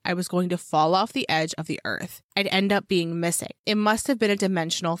someone, I was going to fall off the edge of the earth. I'd end up being missing. It must have been a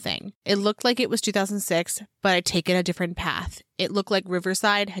dimensional thing. It looked like it was 2006, but I'd taken a different path. It looked like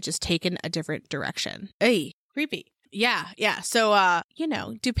Riverside had just taken a different direction. Hey. Creepy. Yeah. So,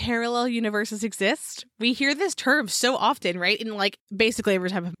 do parallel universes exist? We hear this term so often, right? In like basically every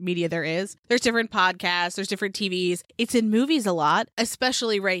type of media there is. There's different podcasts, there's different TVs. It's in movies a lot,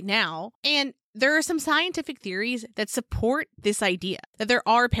 especially right now. And there are some scientific theories that support this idea that there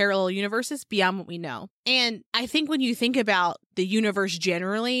are parallel universes beyond what we know. And I think when you think about the universe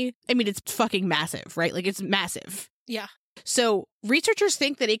generally, I mean, it's fucking massive, right? Like, it's massive. Yeah. So researchers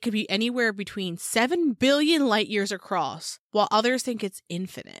think that it could be anywhere between 7 billion light years across, while others think it's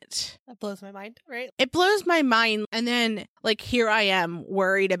infinite. That blows my mind, right? It blows my mind. And then, like, here I am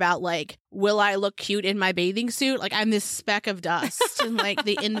worried about, like, will I look cute in my bathing suit? Like, I'm this speck of dust and, like,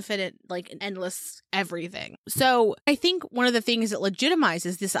 the infinite, like, endless everything. So I think one of the things that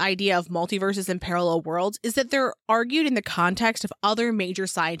legitimizes this idea of multiverses and parallel worlds is that they're argued in the context of other major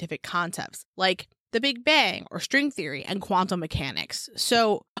scientific concepts, like the Big Bang or string theory and quantum mechanics.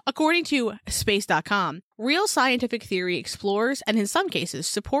 So, according to space.com, real scientific theory explores and in some cases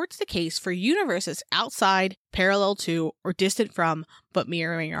supports the case for universes outside, parallel to, or distant from, but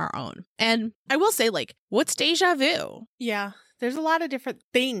mirroring our own. And I will say, like, what's deja vu? Yeah. There's a lot of different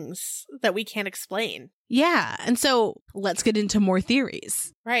things that we can't explain. Yeah. And so let's get into more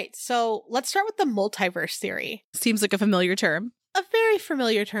theories. Right. So let's start with the multiverse theory. Seems like a familiar term. A very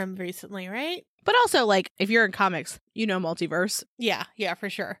familiar term recently, right? But also, like, if you're in comics, you know multiverse. Yeah,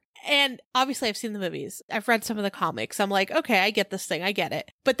 for sure. And obviously I've seen the movies. I've read some of the comics. I'm like, okay, I get this thing. I get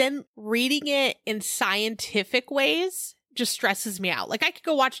it. But then reading it in scientific ways just stresses me out. Like, I could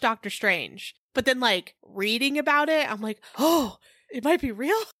go watch Doctor Strange, but then, like, reading about it, I'm like, oh, it might be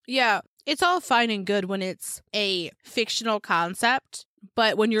real. Yeah, it's all fine and good when it's a fictional concept.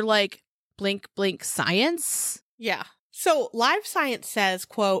 But when you're like, blink, blink, science? Yeah. So Live Science says,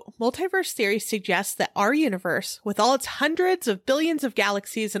 quote, multiverse theory suggests that our universe, with all its hundreds of billions of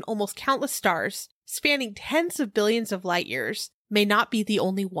galaxies and almost countless stars, spanning tens of billions of light years, may not be the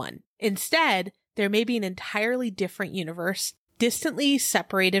only one. Instead, there may be an entirely different universe, distantly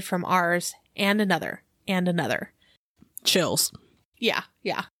separated from ours, and another, and another. Chills. Yeah.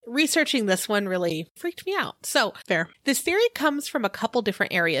 Researching this one really freaked me out. So, fair. This theory comes from a couple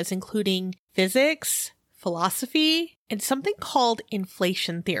different areas, including physics, philosophy, and something called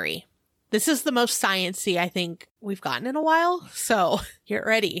inflation theory. This is the most science-y I think we've gotten in a while. So get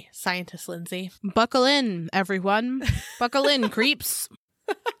ready, scientist Lindsay. Buckle in, everyone. Buckle in, creeps.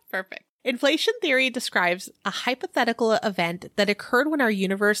 Perfect. Inflation theory describes a hypothetical event that occurred when our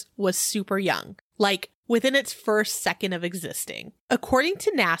universe was super young, like within its first second of existing. According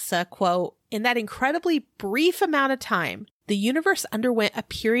to NASA, quote, in that incredibly brief amount of time, the universe underwent a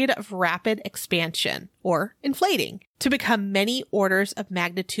period of rapid expansion, or inflating, to become many orders of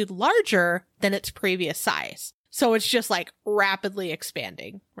magnitude larger than its previous size. So it's just like rapidly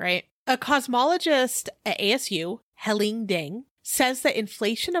expanding, right? A cosmologist at ASU, Heling Ding, says that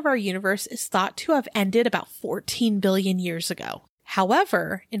inflation of our universe is thought to have ended about 14 billion years ago.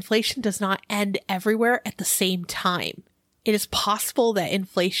 However, inflation does not end everywhere at the same time. It is possible that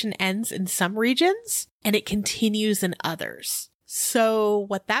inflation ends in some regions and it continues in others. So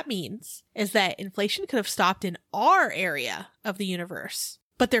what that means is that inflation could have stopped in our area of the universe,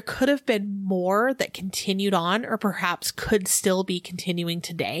 but there could have been more that continued on or perhaps could still be continuing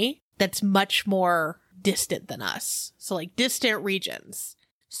today that's much more distant than us. So like distant regions.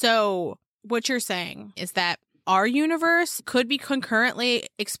 So what you're saying is that our universe could be concurrently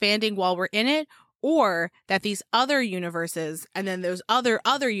expanding while we're in it, or that these other universes and then those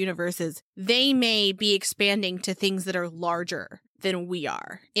other universes, they may be expanding to things that are larger than we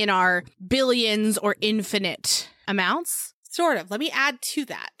are in our billions or infinite amounts. Sort of. Let me add to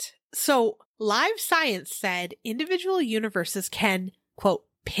that. So Live Science said individual universes can, quote,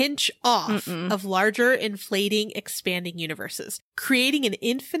 pinch off of larger, inflating, expanding universes, creating an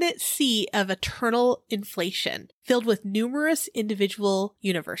infinite sea of eternal inflation filled with numerous individual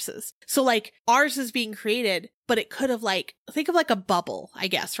universes. So like ours is being created, but it could have like, think of like a bubble, I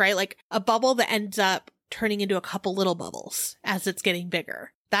guess, right? Like a bubble that ends up turning into a couple little bubbles as it's getting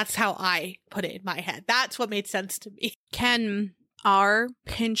bigger. That's how I put it in my head. That's what made sense to me. Can our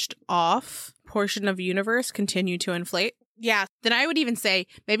pinched off portion of universe continue to inflate? Yeah. Then I would even say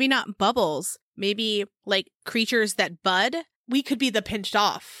maybe not bubbles, maybe like creatures that bud. We could be the pinched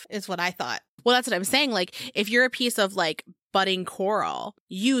off is what I thought. Well, that's what I'm saying. Like if you're a piece of like budding coral,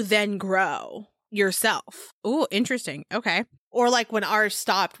 you then grow yourself. Ooh, interesting. Okay. Or like when ours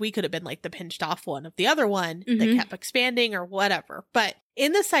stopped, we could have been like the pinched off one of the other one that kept expanding or whatever. But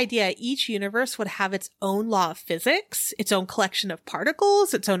in this idea, each universe would have its own law of physics, its own collection of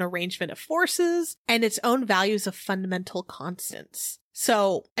particles, its own arrangement of forces, and its own values of fundamental constants.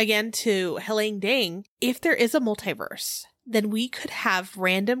 So again, to Heling Ding, if there is a multiverse, then we could have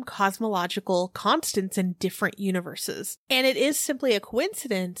random cosmological constants in different universes. And it is simply a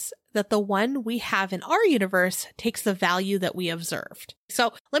coincidence that the one we have in our universe takes the value that we observed.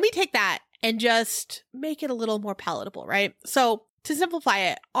 So let me take that and just make it a little more palatable, right? So to simplify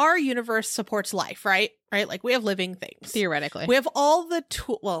it, our universe supports life, right? Right? Like we have living things. Theoretically. We have all the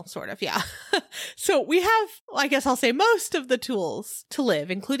well, sort of, yeah. So we have, I guess I'll say most of the tools to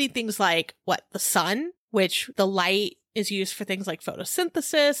live, including things like the sun, which the light is used for things like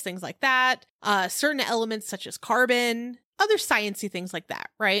photosynthesis, things like that. Certain elements such as carbon, other sciencey things like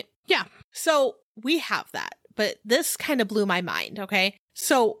that, right? Yeah. So we have that, but this kind of blew my mind, okay?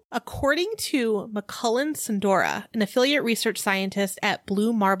 So according to McCullen Sandora, an affiliate research scientist at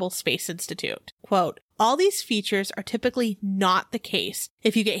Blue Marble Space Institute, quote, all these features are typically not the case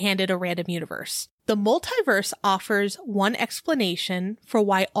if you get handed a random universe. The multiverse offers one explanation for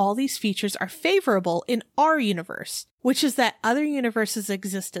why all these features are favorable in our universe, which is that other universes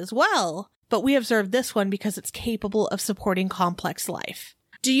exist as well, but we observe this one because it's capable of supporting complex life.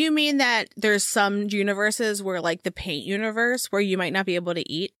 Do you mean that there's some universes where like the paint universe where you might not be able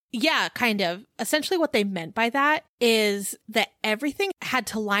to eat? Yeah, kind of. Essentially what they meant by that is that everything had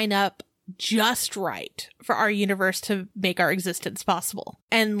to line up just right for our universe to make our existence possible.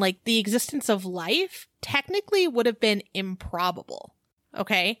 And like the existence of life technically would have been improbable.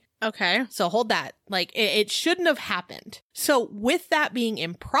 Okay? Okay. So hold that. Like it shouldn't have happened. So with that being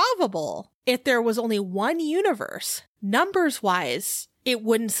improbable, if there was only one universe, numbers wise, it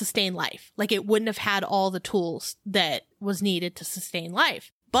wouldn't sustain life. Like it wouldn't have had all the tools that was needed to sustain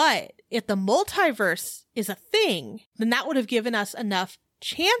life. But if the multiverse is a thing, then that would have given us enough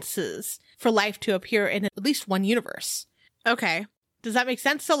chances for life to appear in at least one universe. Okay. Does that make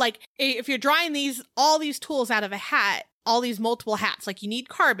sense? So like if you're drawing all these tools out of a hat, all these multiple hats, like you need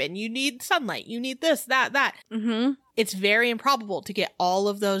carbon, you need sunlight, you need this, that. It's very improbable to get all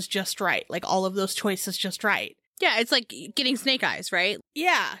of those just right. Like all of those choices just right. Yeah, it's like getting snake eyes, right?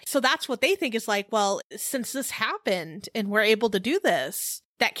 Yeah. So that's what they think is like, well, since this happened and we're able to do this,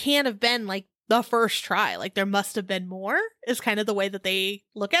 that can't have been like the first try. Like there must have been more is kind of the way that they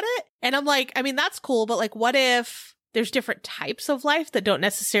look at it. And I'm like, I mean, that's cool. But like, what if there's different types of life that don't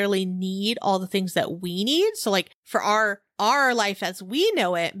necessarily need all the things that we need? So like for our life as we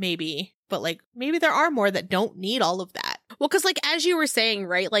know it, maybe, but like maybe there are more that don't need all of that. Well, because like as you were saying,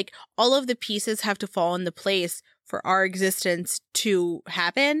 right, like all of the pieces have to fall into place for our existence to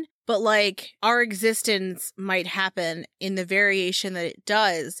happen. But like our existence might happen in the variation that it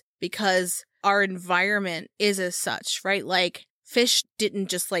does because our environment is as such, right? Like fish didn't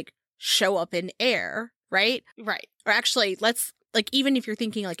just like show up in air, right? Right. Or actually, let's like, even if you're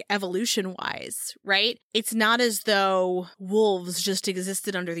thinking like evolution wise, right? It's not as though wolves just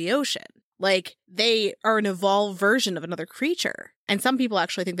existed under the ocean. Like, they are an evolved version of another creature. And some people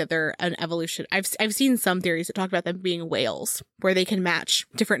actually think that they're an evolution. I've seen some theories that talk about them being whales, where they can match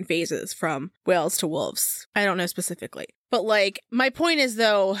different phases from whales to wolves. I don't know specifically. But, like, my point is,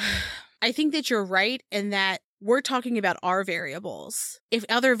 though, I think that you're right in that we're talking about our variables. If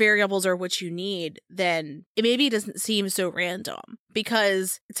other variables are what you need, then maybe it doesn't seem so random.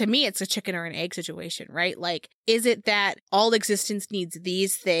 Because to me, it's a chicken or an egg situation, right? Like, is it that all existence needs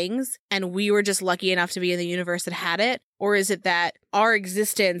these things and we were just lucky enough to be in the universe that had it? Or is it that our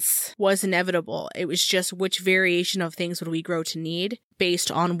existence was inevitable? It was just which variation of things would we grow to need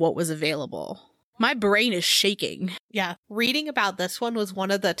based on what was available? My brain is shaking. Yeah. Reading about this one was one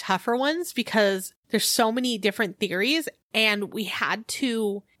of the tougher ones because there's so many different theories and we had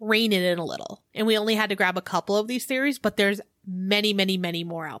to rein it in a little. And we only had to grab a couple of these theories, but there's many, many, many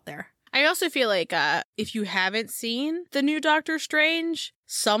more out there. I also feel like if you haven't seen the new Doctor Strange,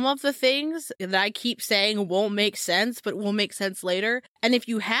 some of the things that I keep saying won't make sense, but will make sense later. And if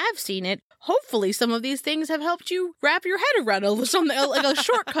you have seen it, hopefully some of these things have helped you wrap your head around something like a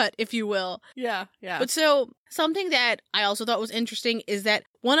shortcut, if you will. Yeah, yeah. But so something that I also thought was interesting is that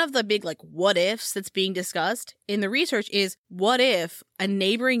one of the big, like, what ifs that's being discussed in the research is, what if a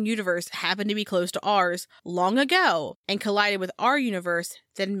neighboring universe happened to be close to ours long ago and collided with our universe,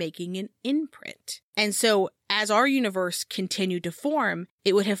 then making an imprint? And so as our universe continued to form,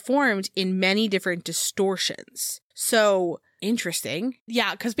 it would have formed in many different distortions. So interesting.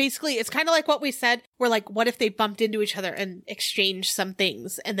 Yeah, because basically it's kind of like what we said. We're like, what if they bumped into each other and exchanged some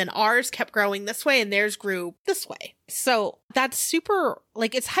things? And then ours kept growing this way and theirs grew this way. So that's super,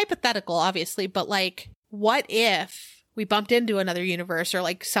 like, it's hypothetical, obviously, but like, what if we bumped into another universe or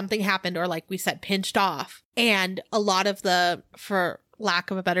like something happened or like we said, pinched off and a lot of the, for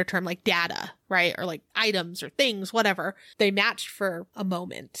lack of a better term, like data, right? Or like items or things, whatever, they matched for a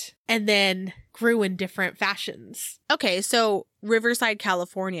moment and then grew in different fashions. Okay, so Riverside,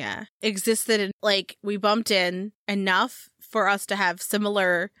 California existed in, like, we bumped in enough for us to have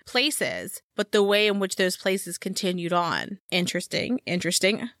similar places, but the way in which those places continued on. Interesting.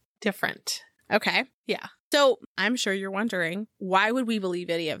 Different. Okay. Yeah. So I'm sure you're wondering, why would we believe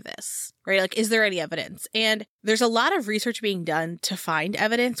any of this, right? Like, is there any evidence? And there's a lot of research being done to find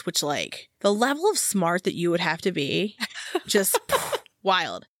evidence, which, like, the level of smart that you would have to be, just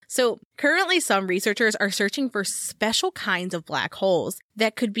wild. So currently some researchers are searching for special kinds of black holes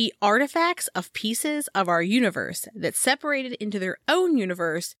that could be artifacts of pieces of our universe that separated into their own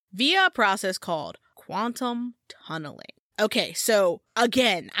universe via a process called quantum tunneling. Okay, so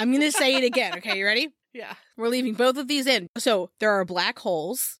again, I'm going to say it again. Okay, you ready? Yeah. We're leaving both of these in. So there are black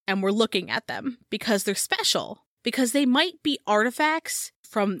holes and we're looking at them because they're special, because they might be artifacts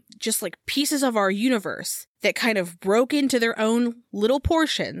from just like pieces of our universe that kind of broke into their own little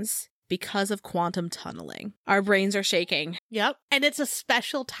portions because of quantum tunneling. Our brains are shaking. Yep. And it's a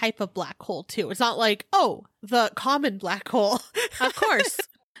special type of black hole too. It's not like, oh, the common black hole. Of course.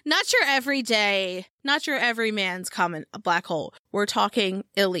 Not your everyday, not your everyman's common black hole. We're talking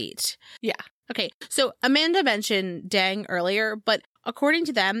elite. Yeah. Okay, so Amanda mentioned Dang earlier, but according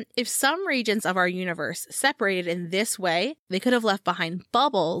to them, if some regions of our universe separated in this way, they could have left behind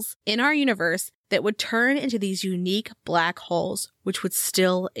bubbles in our universe that would turn into these unique black holes, which would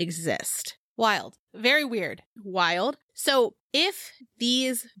still exist. Wild. Very weird. Wild. So if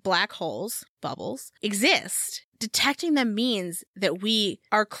these black holes, bubbles, exist, detecting them means that we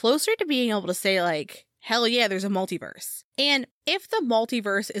are closer to being able to say, like, hell yeah, there's a multiverse. And if the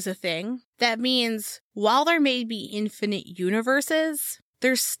multiverse is a thing, that means while there may be infinite universes,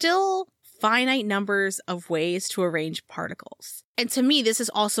 there's still finite numbers of ways to arrange particles. And to me, this is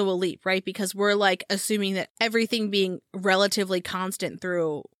also a leap, right? Because we're like assuming that everything being relatively constant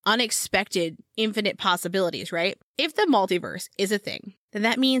through unexpected infinite possibilities, right? If the multiverse is a thing, then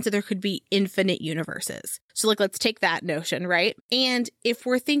that means that there could be infinite universes. So like, let's take that notion, right? And if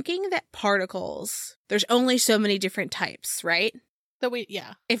we're thinking that particles, there's only so many different types, right?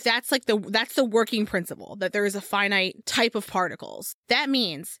 Yeah. If that's like that's the working principle, that there is a finite type of particles, that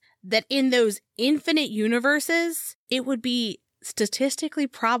means that in those infinite universes, it would be statistically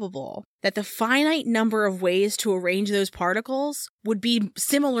probable that the finite number of ways to arrange those particles would be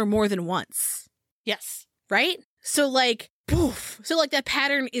similar more than once. Yes. Right? So like, poof. So like that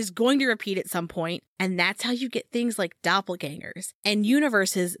pattern is going to repeat at some point, and that's how you get things like doppelgangers and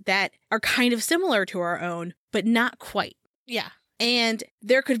universes that are kind of similar to our own, but not quite. Yeah. And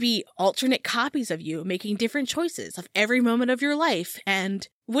there could be alternate copies of you making different choices of every moment of your life. And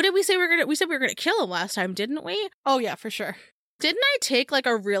what did we say we said we were gonna kill him last time, didn't we? Oh yeah, for sure. didn't I take like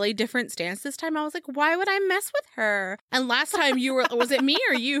a really different stance this time? I was like, why would I mess with her? And last time was it me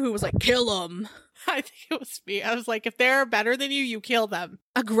or you who was like, kill them? I think it was me. I was like, if they're better than you kill them.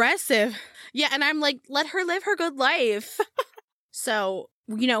 Aggressive. Yeah. And I'm like, let her live her good life. So,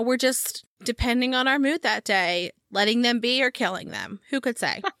 we're just, depending on our mood that day, letting them be or killing them. Who could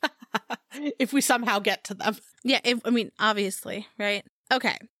say? If we somehow get to them. Yeah. Obviously, right?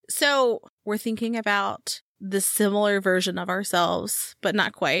 Okay. So we're thinking about the similar version of ourselves, but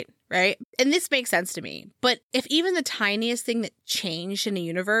not quite, right? And this makes sense to me. But if even the tiniest thing that changed in a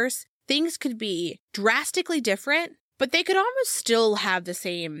universe, things could be drastically different, but they could almost still have the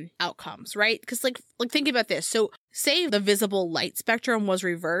same outcomes, right? Because like think about this. So say the visible light spectrum was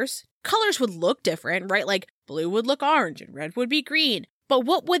reversed, colors would look different, right? Like blue would look orange and red would be green. But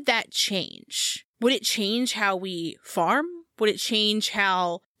what would that change? Would it change how we farm? Would it change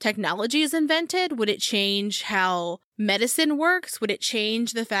how technology is invented? Would it change how medicine works? Would it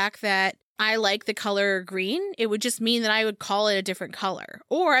change the fact that I like the color green? It would just mean that I would call it a different color.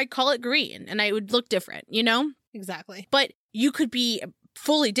 Or I'd call it green and I would look different, Exactly. But you could be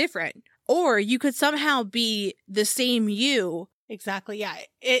fully different. Or you could somehow be the same you. Exactly. Yeah.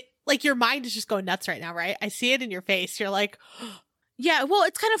 It like your mind is just going nuts right now, right? I see it in your face. You're like, yeah, well,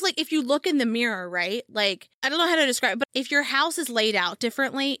 it's kind of like if you look in the mirror, right? Like, I don't know how to describe it, but if your house is laid out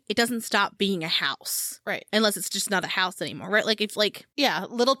differently, it doesn't stop being a house. Right. Unless it's just not a house anymore, right? Like, yeah,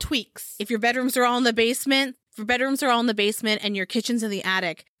 little tweaks. If your bedrooms are all in the basement, and your kitchen's in the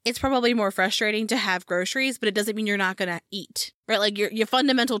attic, it's probably more frustrating to have groceries, but it doesn't mean you're not going to eat, right? Like, your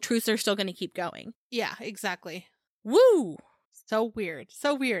fundamental truths are still going to keep going. Yeah, exactly. Woo! So weird.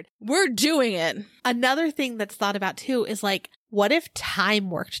 So weird. We're doing it. Another thing that's thought about too is like, what if time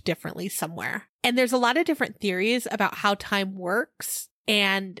worked differently somewhere? And there's a lot of different theories about how time works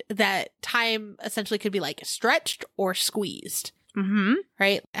and that time essentially could be like stretched or squeezed. Mm-hmm.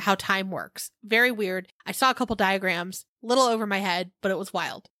 Right? How time works. Very weird. I saw a couple diagrams, a little over my head, but it was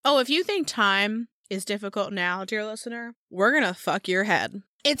wild. Oh, if you think time is difficult now, dear listener, we're going to fuck your head.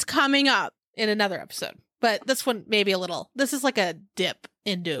 It's coming up in another episode. But this one maybe a little. This is like a dip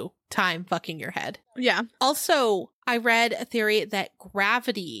into time fucking your head. Yeah. Also, I read a theory that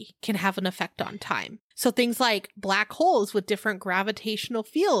gravity can have an effect on time. So things like black holes with different gravitational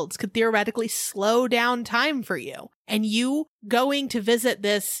fields could theoretically slow down time for you. And you going to visit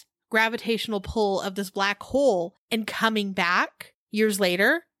this gravitational pull of this black hole and coming back years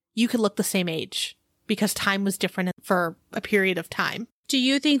later, you could look the same age because time was different for a period of time. Do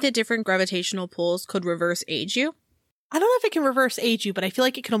you think that different gravitational pulls could reverse age you? I don't know if it can reverse age you, but I feel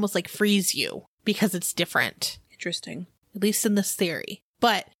like it can almost like freeze you because it's different. Interesting. At least in this theory.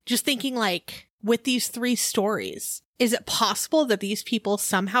 But just thinking like with these three stories, is it possible that these people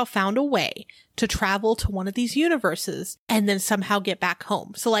somehow found a way to travel to one of these universes and then somehow get back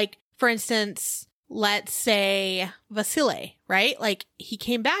home? So like, for instance, let's say Vasily, right? Like he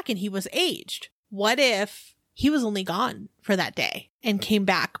came back and he was aged. What if he was only gone for that day and came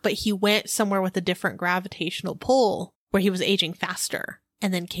back, but he went somewhere with a different gravitational pull where he was aging faster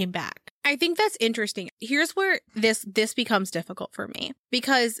and then came back? I think that's interesting. Here's where this becomes difficult for me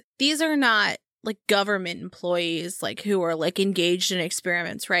because these are not like government employees like who are like engaged in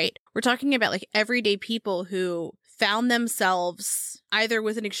experiments, right? We're talking about like everyday people who found themselves either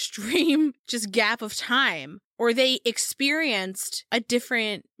with an extreme just gap of time or they experienced a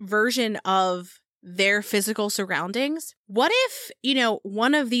different version of their physical surroundings. What if,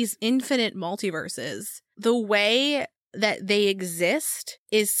 one of these infinite multiverses, the way that they exist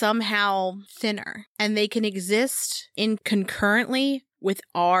is somehow thinner and they can exist in concurrently with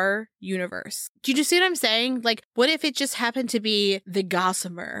our universe? Do you see what I'm saying? Like, what if it just happened to be the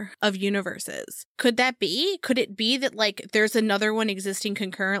Gossamer of universes? Could that be? Could it be that like there's another one existing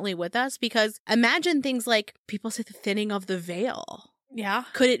concurrently with us? Because imagine things like people say the thinning of the veil. Yeah.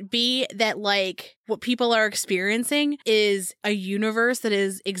 Could it be that like what people are experiencing is a universe that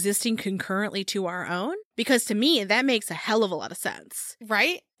is existing concurrently to our own? Because to me, that makes a hell of a lot of sense.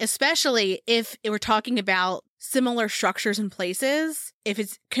 Right? Especially if we're talking about similar structures and places. If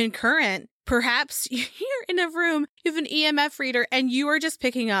it's concurrent, perhaps you're in a room, you have an EMF reader, and you are just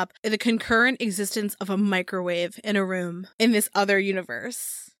picking up the concurrent existence of a microwave in a room in this other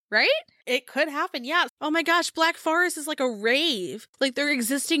universe. Right? It could happen, yeah. Oh my gosh, Black Forest is like a rave. Like they're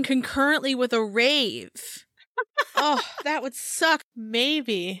existing concurrently with a rave. Oh, that would suck.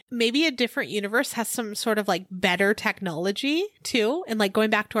 Maybe a different universe has some sort of like better technology too. And like going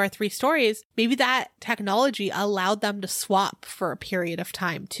back to our three stories, maybe that technology allowed them to swap for a period of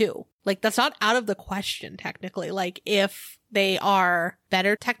time too. Like that's not out of the question technically. Like if they are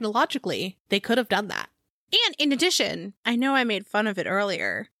better technologically, they could have done that. And in addition, I know I made fun of it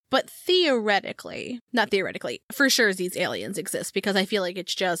earlier, but not theoretically, for sure these aliens exist because I feel like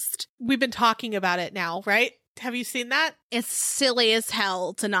it's just... We've been talking about it now, right? Have you seen that? It's silly as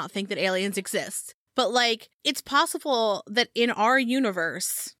hell to not think that aliens exist. But, like, it's possible that in our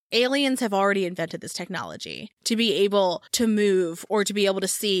universe, aliens have already invented this technology to be able to move or to be able to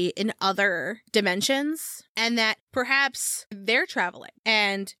see in other dimensions, and that perhaps they're traveling.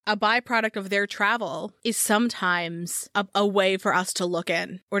 And a byproduct of their travel is sometimes a way for us to look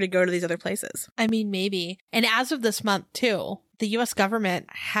in or to go to these other places. I mean, maybe. And as of this month, too, the U.S. government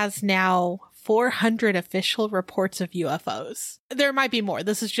has now 400 official reports of UFOs. There might be more.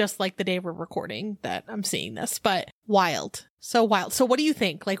 This is just like the day we're recording that I'm seeing this, but wild. So wild. So what do you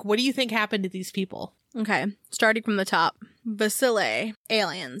think? Like, what do you think happened to these people? Okay, starting from the top. Vasily,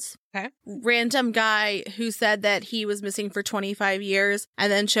 aliens. Okay. Random guy who said that he was missing for 25 years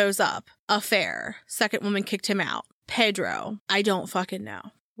and then shows up. Affair. Second woman kicked him out. Pedro. I don't fucking know.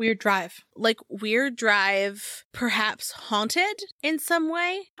 Weird drive. Like, weird drive, perhaps haunted in some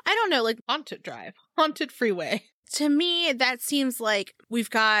way? I don't know, like... Haunted drive. Haunted freeway. To me, that seems like we've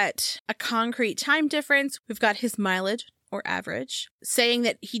got a concrete time difference. We've got his mileage, or average, saying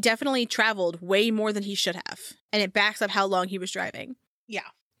that he definitely traveled way more than he should have. And it backs up how long he was driving. Yeah.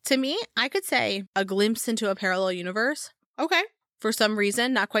 To me, I could say a glimpse into a parallel universe. Okay. For some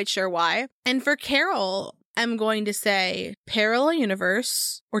reason, not quite sure why. And for Carol... I'm going to say parallel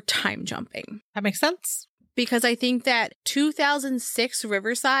universe or time jumping. That makes sense. Because I think that 2006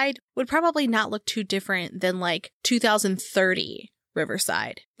 Riverside would probably not look too different than like 2030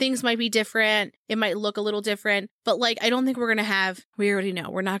 Riverside. Things might be different. It might look a little different. But like, I don't think we're going to have, we already know,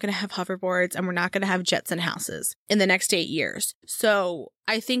 we're not going to have hoverboards and we're not going to have jets and houses in the next 8 years. So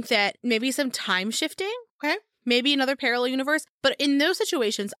I think that maybe some time shifting. Okay. Maybe another parallel universe. But in those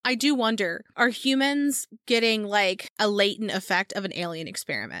situations, I do wonder, are humans getting like a latent effect of an alien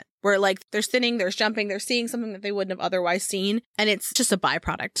experiment? Where like they're spinning, they're jumping, they're seeing something that they wouldn't have otherwise seen. And it's just a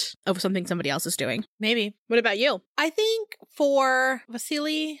byproduct of something somebody else is doing. Maybe. What about you? I think for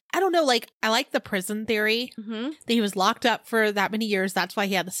Vasily, I don't know, like I like the prison theory that he was locked up for that many years. That's why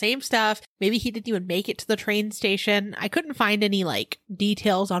he had the same stuff. Maybe he didn't even make it to the train station. I couldn't find any like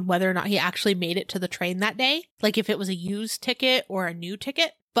details on whether or not he actually made it to the train that day. Like if it was a used ticket or a new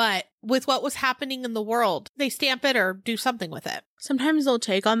ticket. But with what was happening in the world, they stamp it or do something with it. Sometimes they'll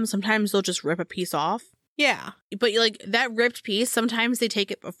take them. Sometimes they'll just rip a piece off. Yeah. But like that ripped piece, sometimes they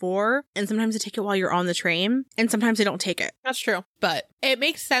take it before and sometimes they take it while you're on the train and sometimes they don't take it. That's true. But it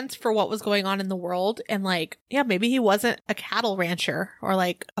makes sense for what was going on in the world. And like, yeah, maybe he wasn't a cattle rancher or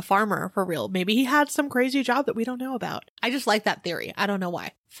like a farmer for real. Maybe he had some crazy job that we don't know about. I just like that theory. I don't know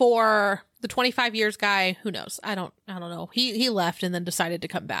why. For the 25 years guy, who knows? I don't know. He left and then decided to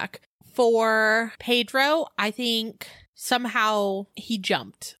come back. For Pedro, I think somehow he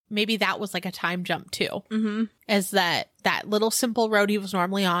jumped. Maybe that was like a time jump too. As that little simple road he was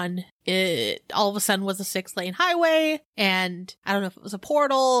normally on, it all of a sudden was a 6-lane highway, and I don't know if it was a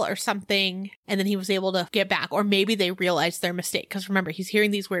portal or something, and then he was able to get back. Or maybe they realized their mistake, because remember, he's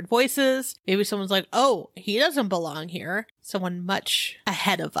hearing these weird voices. Maybe someone's like, oh, he doesn't belong here. Someone much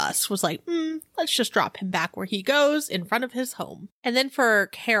ahead of us was like, let's just drop him back where he goes, in front of his home. And then for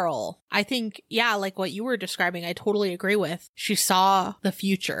Carol, I think, yeah, like what you were describing, I totally agree with. She saw the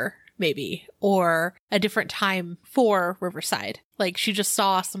future, maybe, or a different time for Riverside. Like she just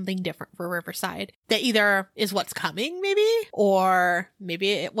saw something different for Riverside that either is what's coming, maybe, or maybe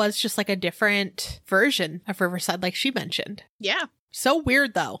it was just like a different version of Riverside, like she mentioned. Yeah. So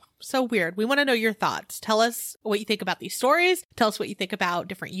weird, though. So weird. We want to know your thoughts. Tell us what you think about these stories. Tell us what you think about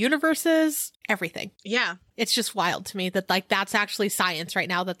different universes. Everything. Yeah. It's just wild to me that like that's actually science right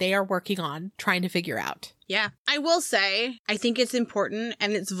now that they are working on trying to figure out. Yeah. I will say, I think it's important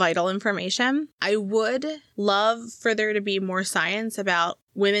and it's vital information. I would love for there to be more science about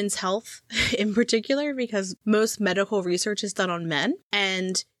women's health in particular, because most medical research is done on men.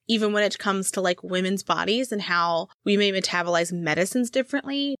 And even when it comes to like women's bodies and how we may metabolize medicines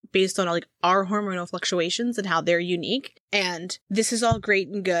differently based on like our hormonal fluctuations and how they're unique. And this is all great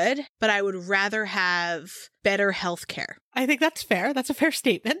and good, but I would rather have better healthcare. I think that's fair. That's a fair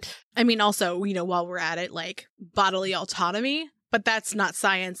statement. I mean, also, you know, while we're at it, like bodily autonomy, but that's not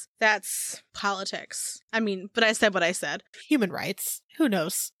science. That's politics. I mean, but I said what I said. Human rights. Who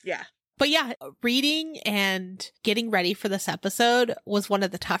knows? Yeah. But yeah, reading and getting ready for this episode was one of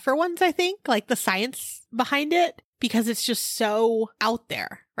the tougher ones, I think, like the science behind it, because it's just so out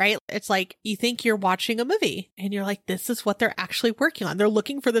there, right? It's like you think you're watching a movie and you're like, this is what they're actually working on. They're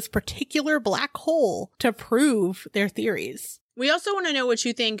looking for this particular black hole to prove their theories. We also want to know what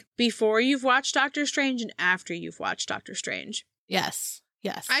you think before you've watched Doctor Strange and after you've watched Doctor Strange. Yes.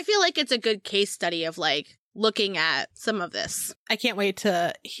 Yes. I feel like it's a good case study of like looking at some of this. I can't wait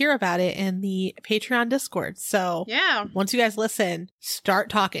to hear about it in the Patreon Discord. So Yeah. once you guys listen,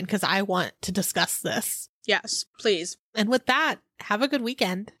 start talking because I want to discuss this. Yes, please. And with that, have a good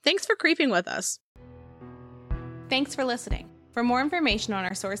weekend. Thanks for creeping with us. Thanks for listening. For more information on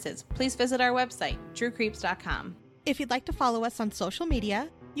our sources, please visit our website, truecreeps.com. If you'd like to follow us on social media,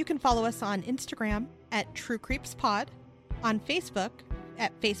 you can follow us on Instagram at TrueCreepsPod, on Facebook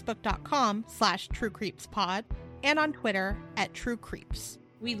at facebook.com/TrueCreepsPod, and on Twitter at TrueCreeps.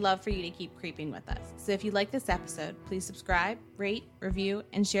 We'd love for you to keep creeping with us. So if you like this episode, please subscribe, rate, review,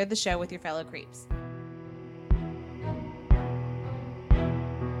 and share the show with your fellow creeps.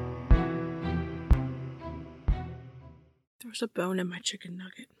 There's a bone in my chicken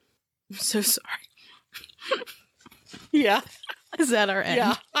nugget. I'm so sorry. Yeah. Is that our end?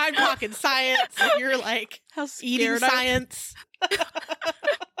 Yeah. I'm talking science. And you're like How eating scared science.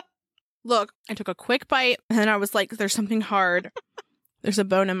 Look, I took a quick bite and then I was like, there's something hard. There's a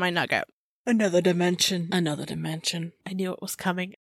bone in my nugget. Another dimension. Another dimension. I knew it was coming.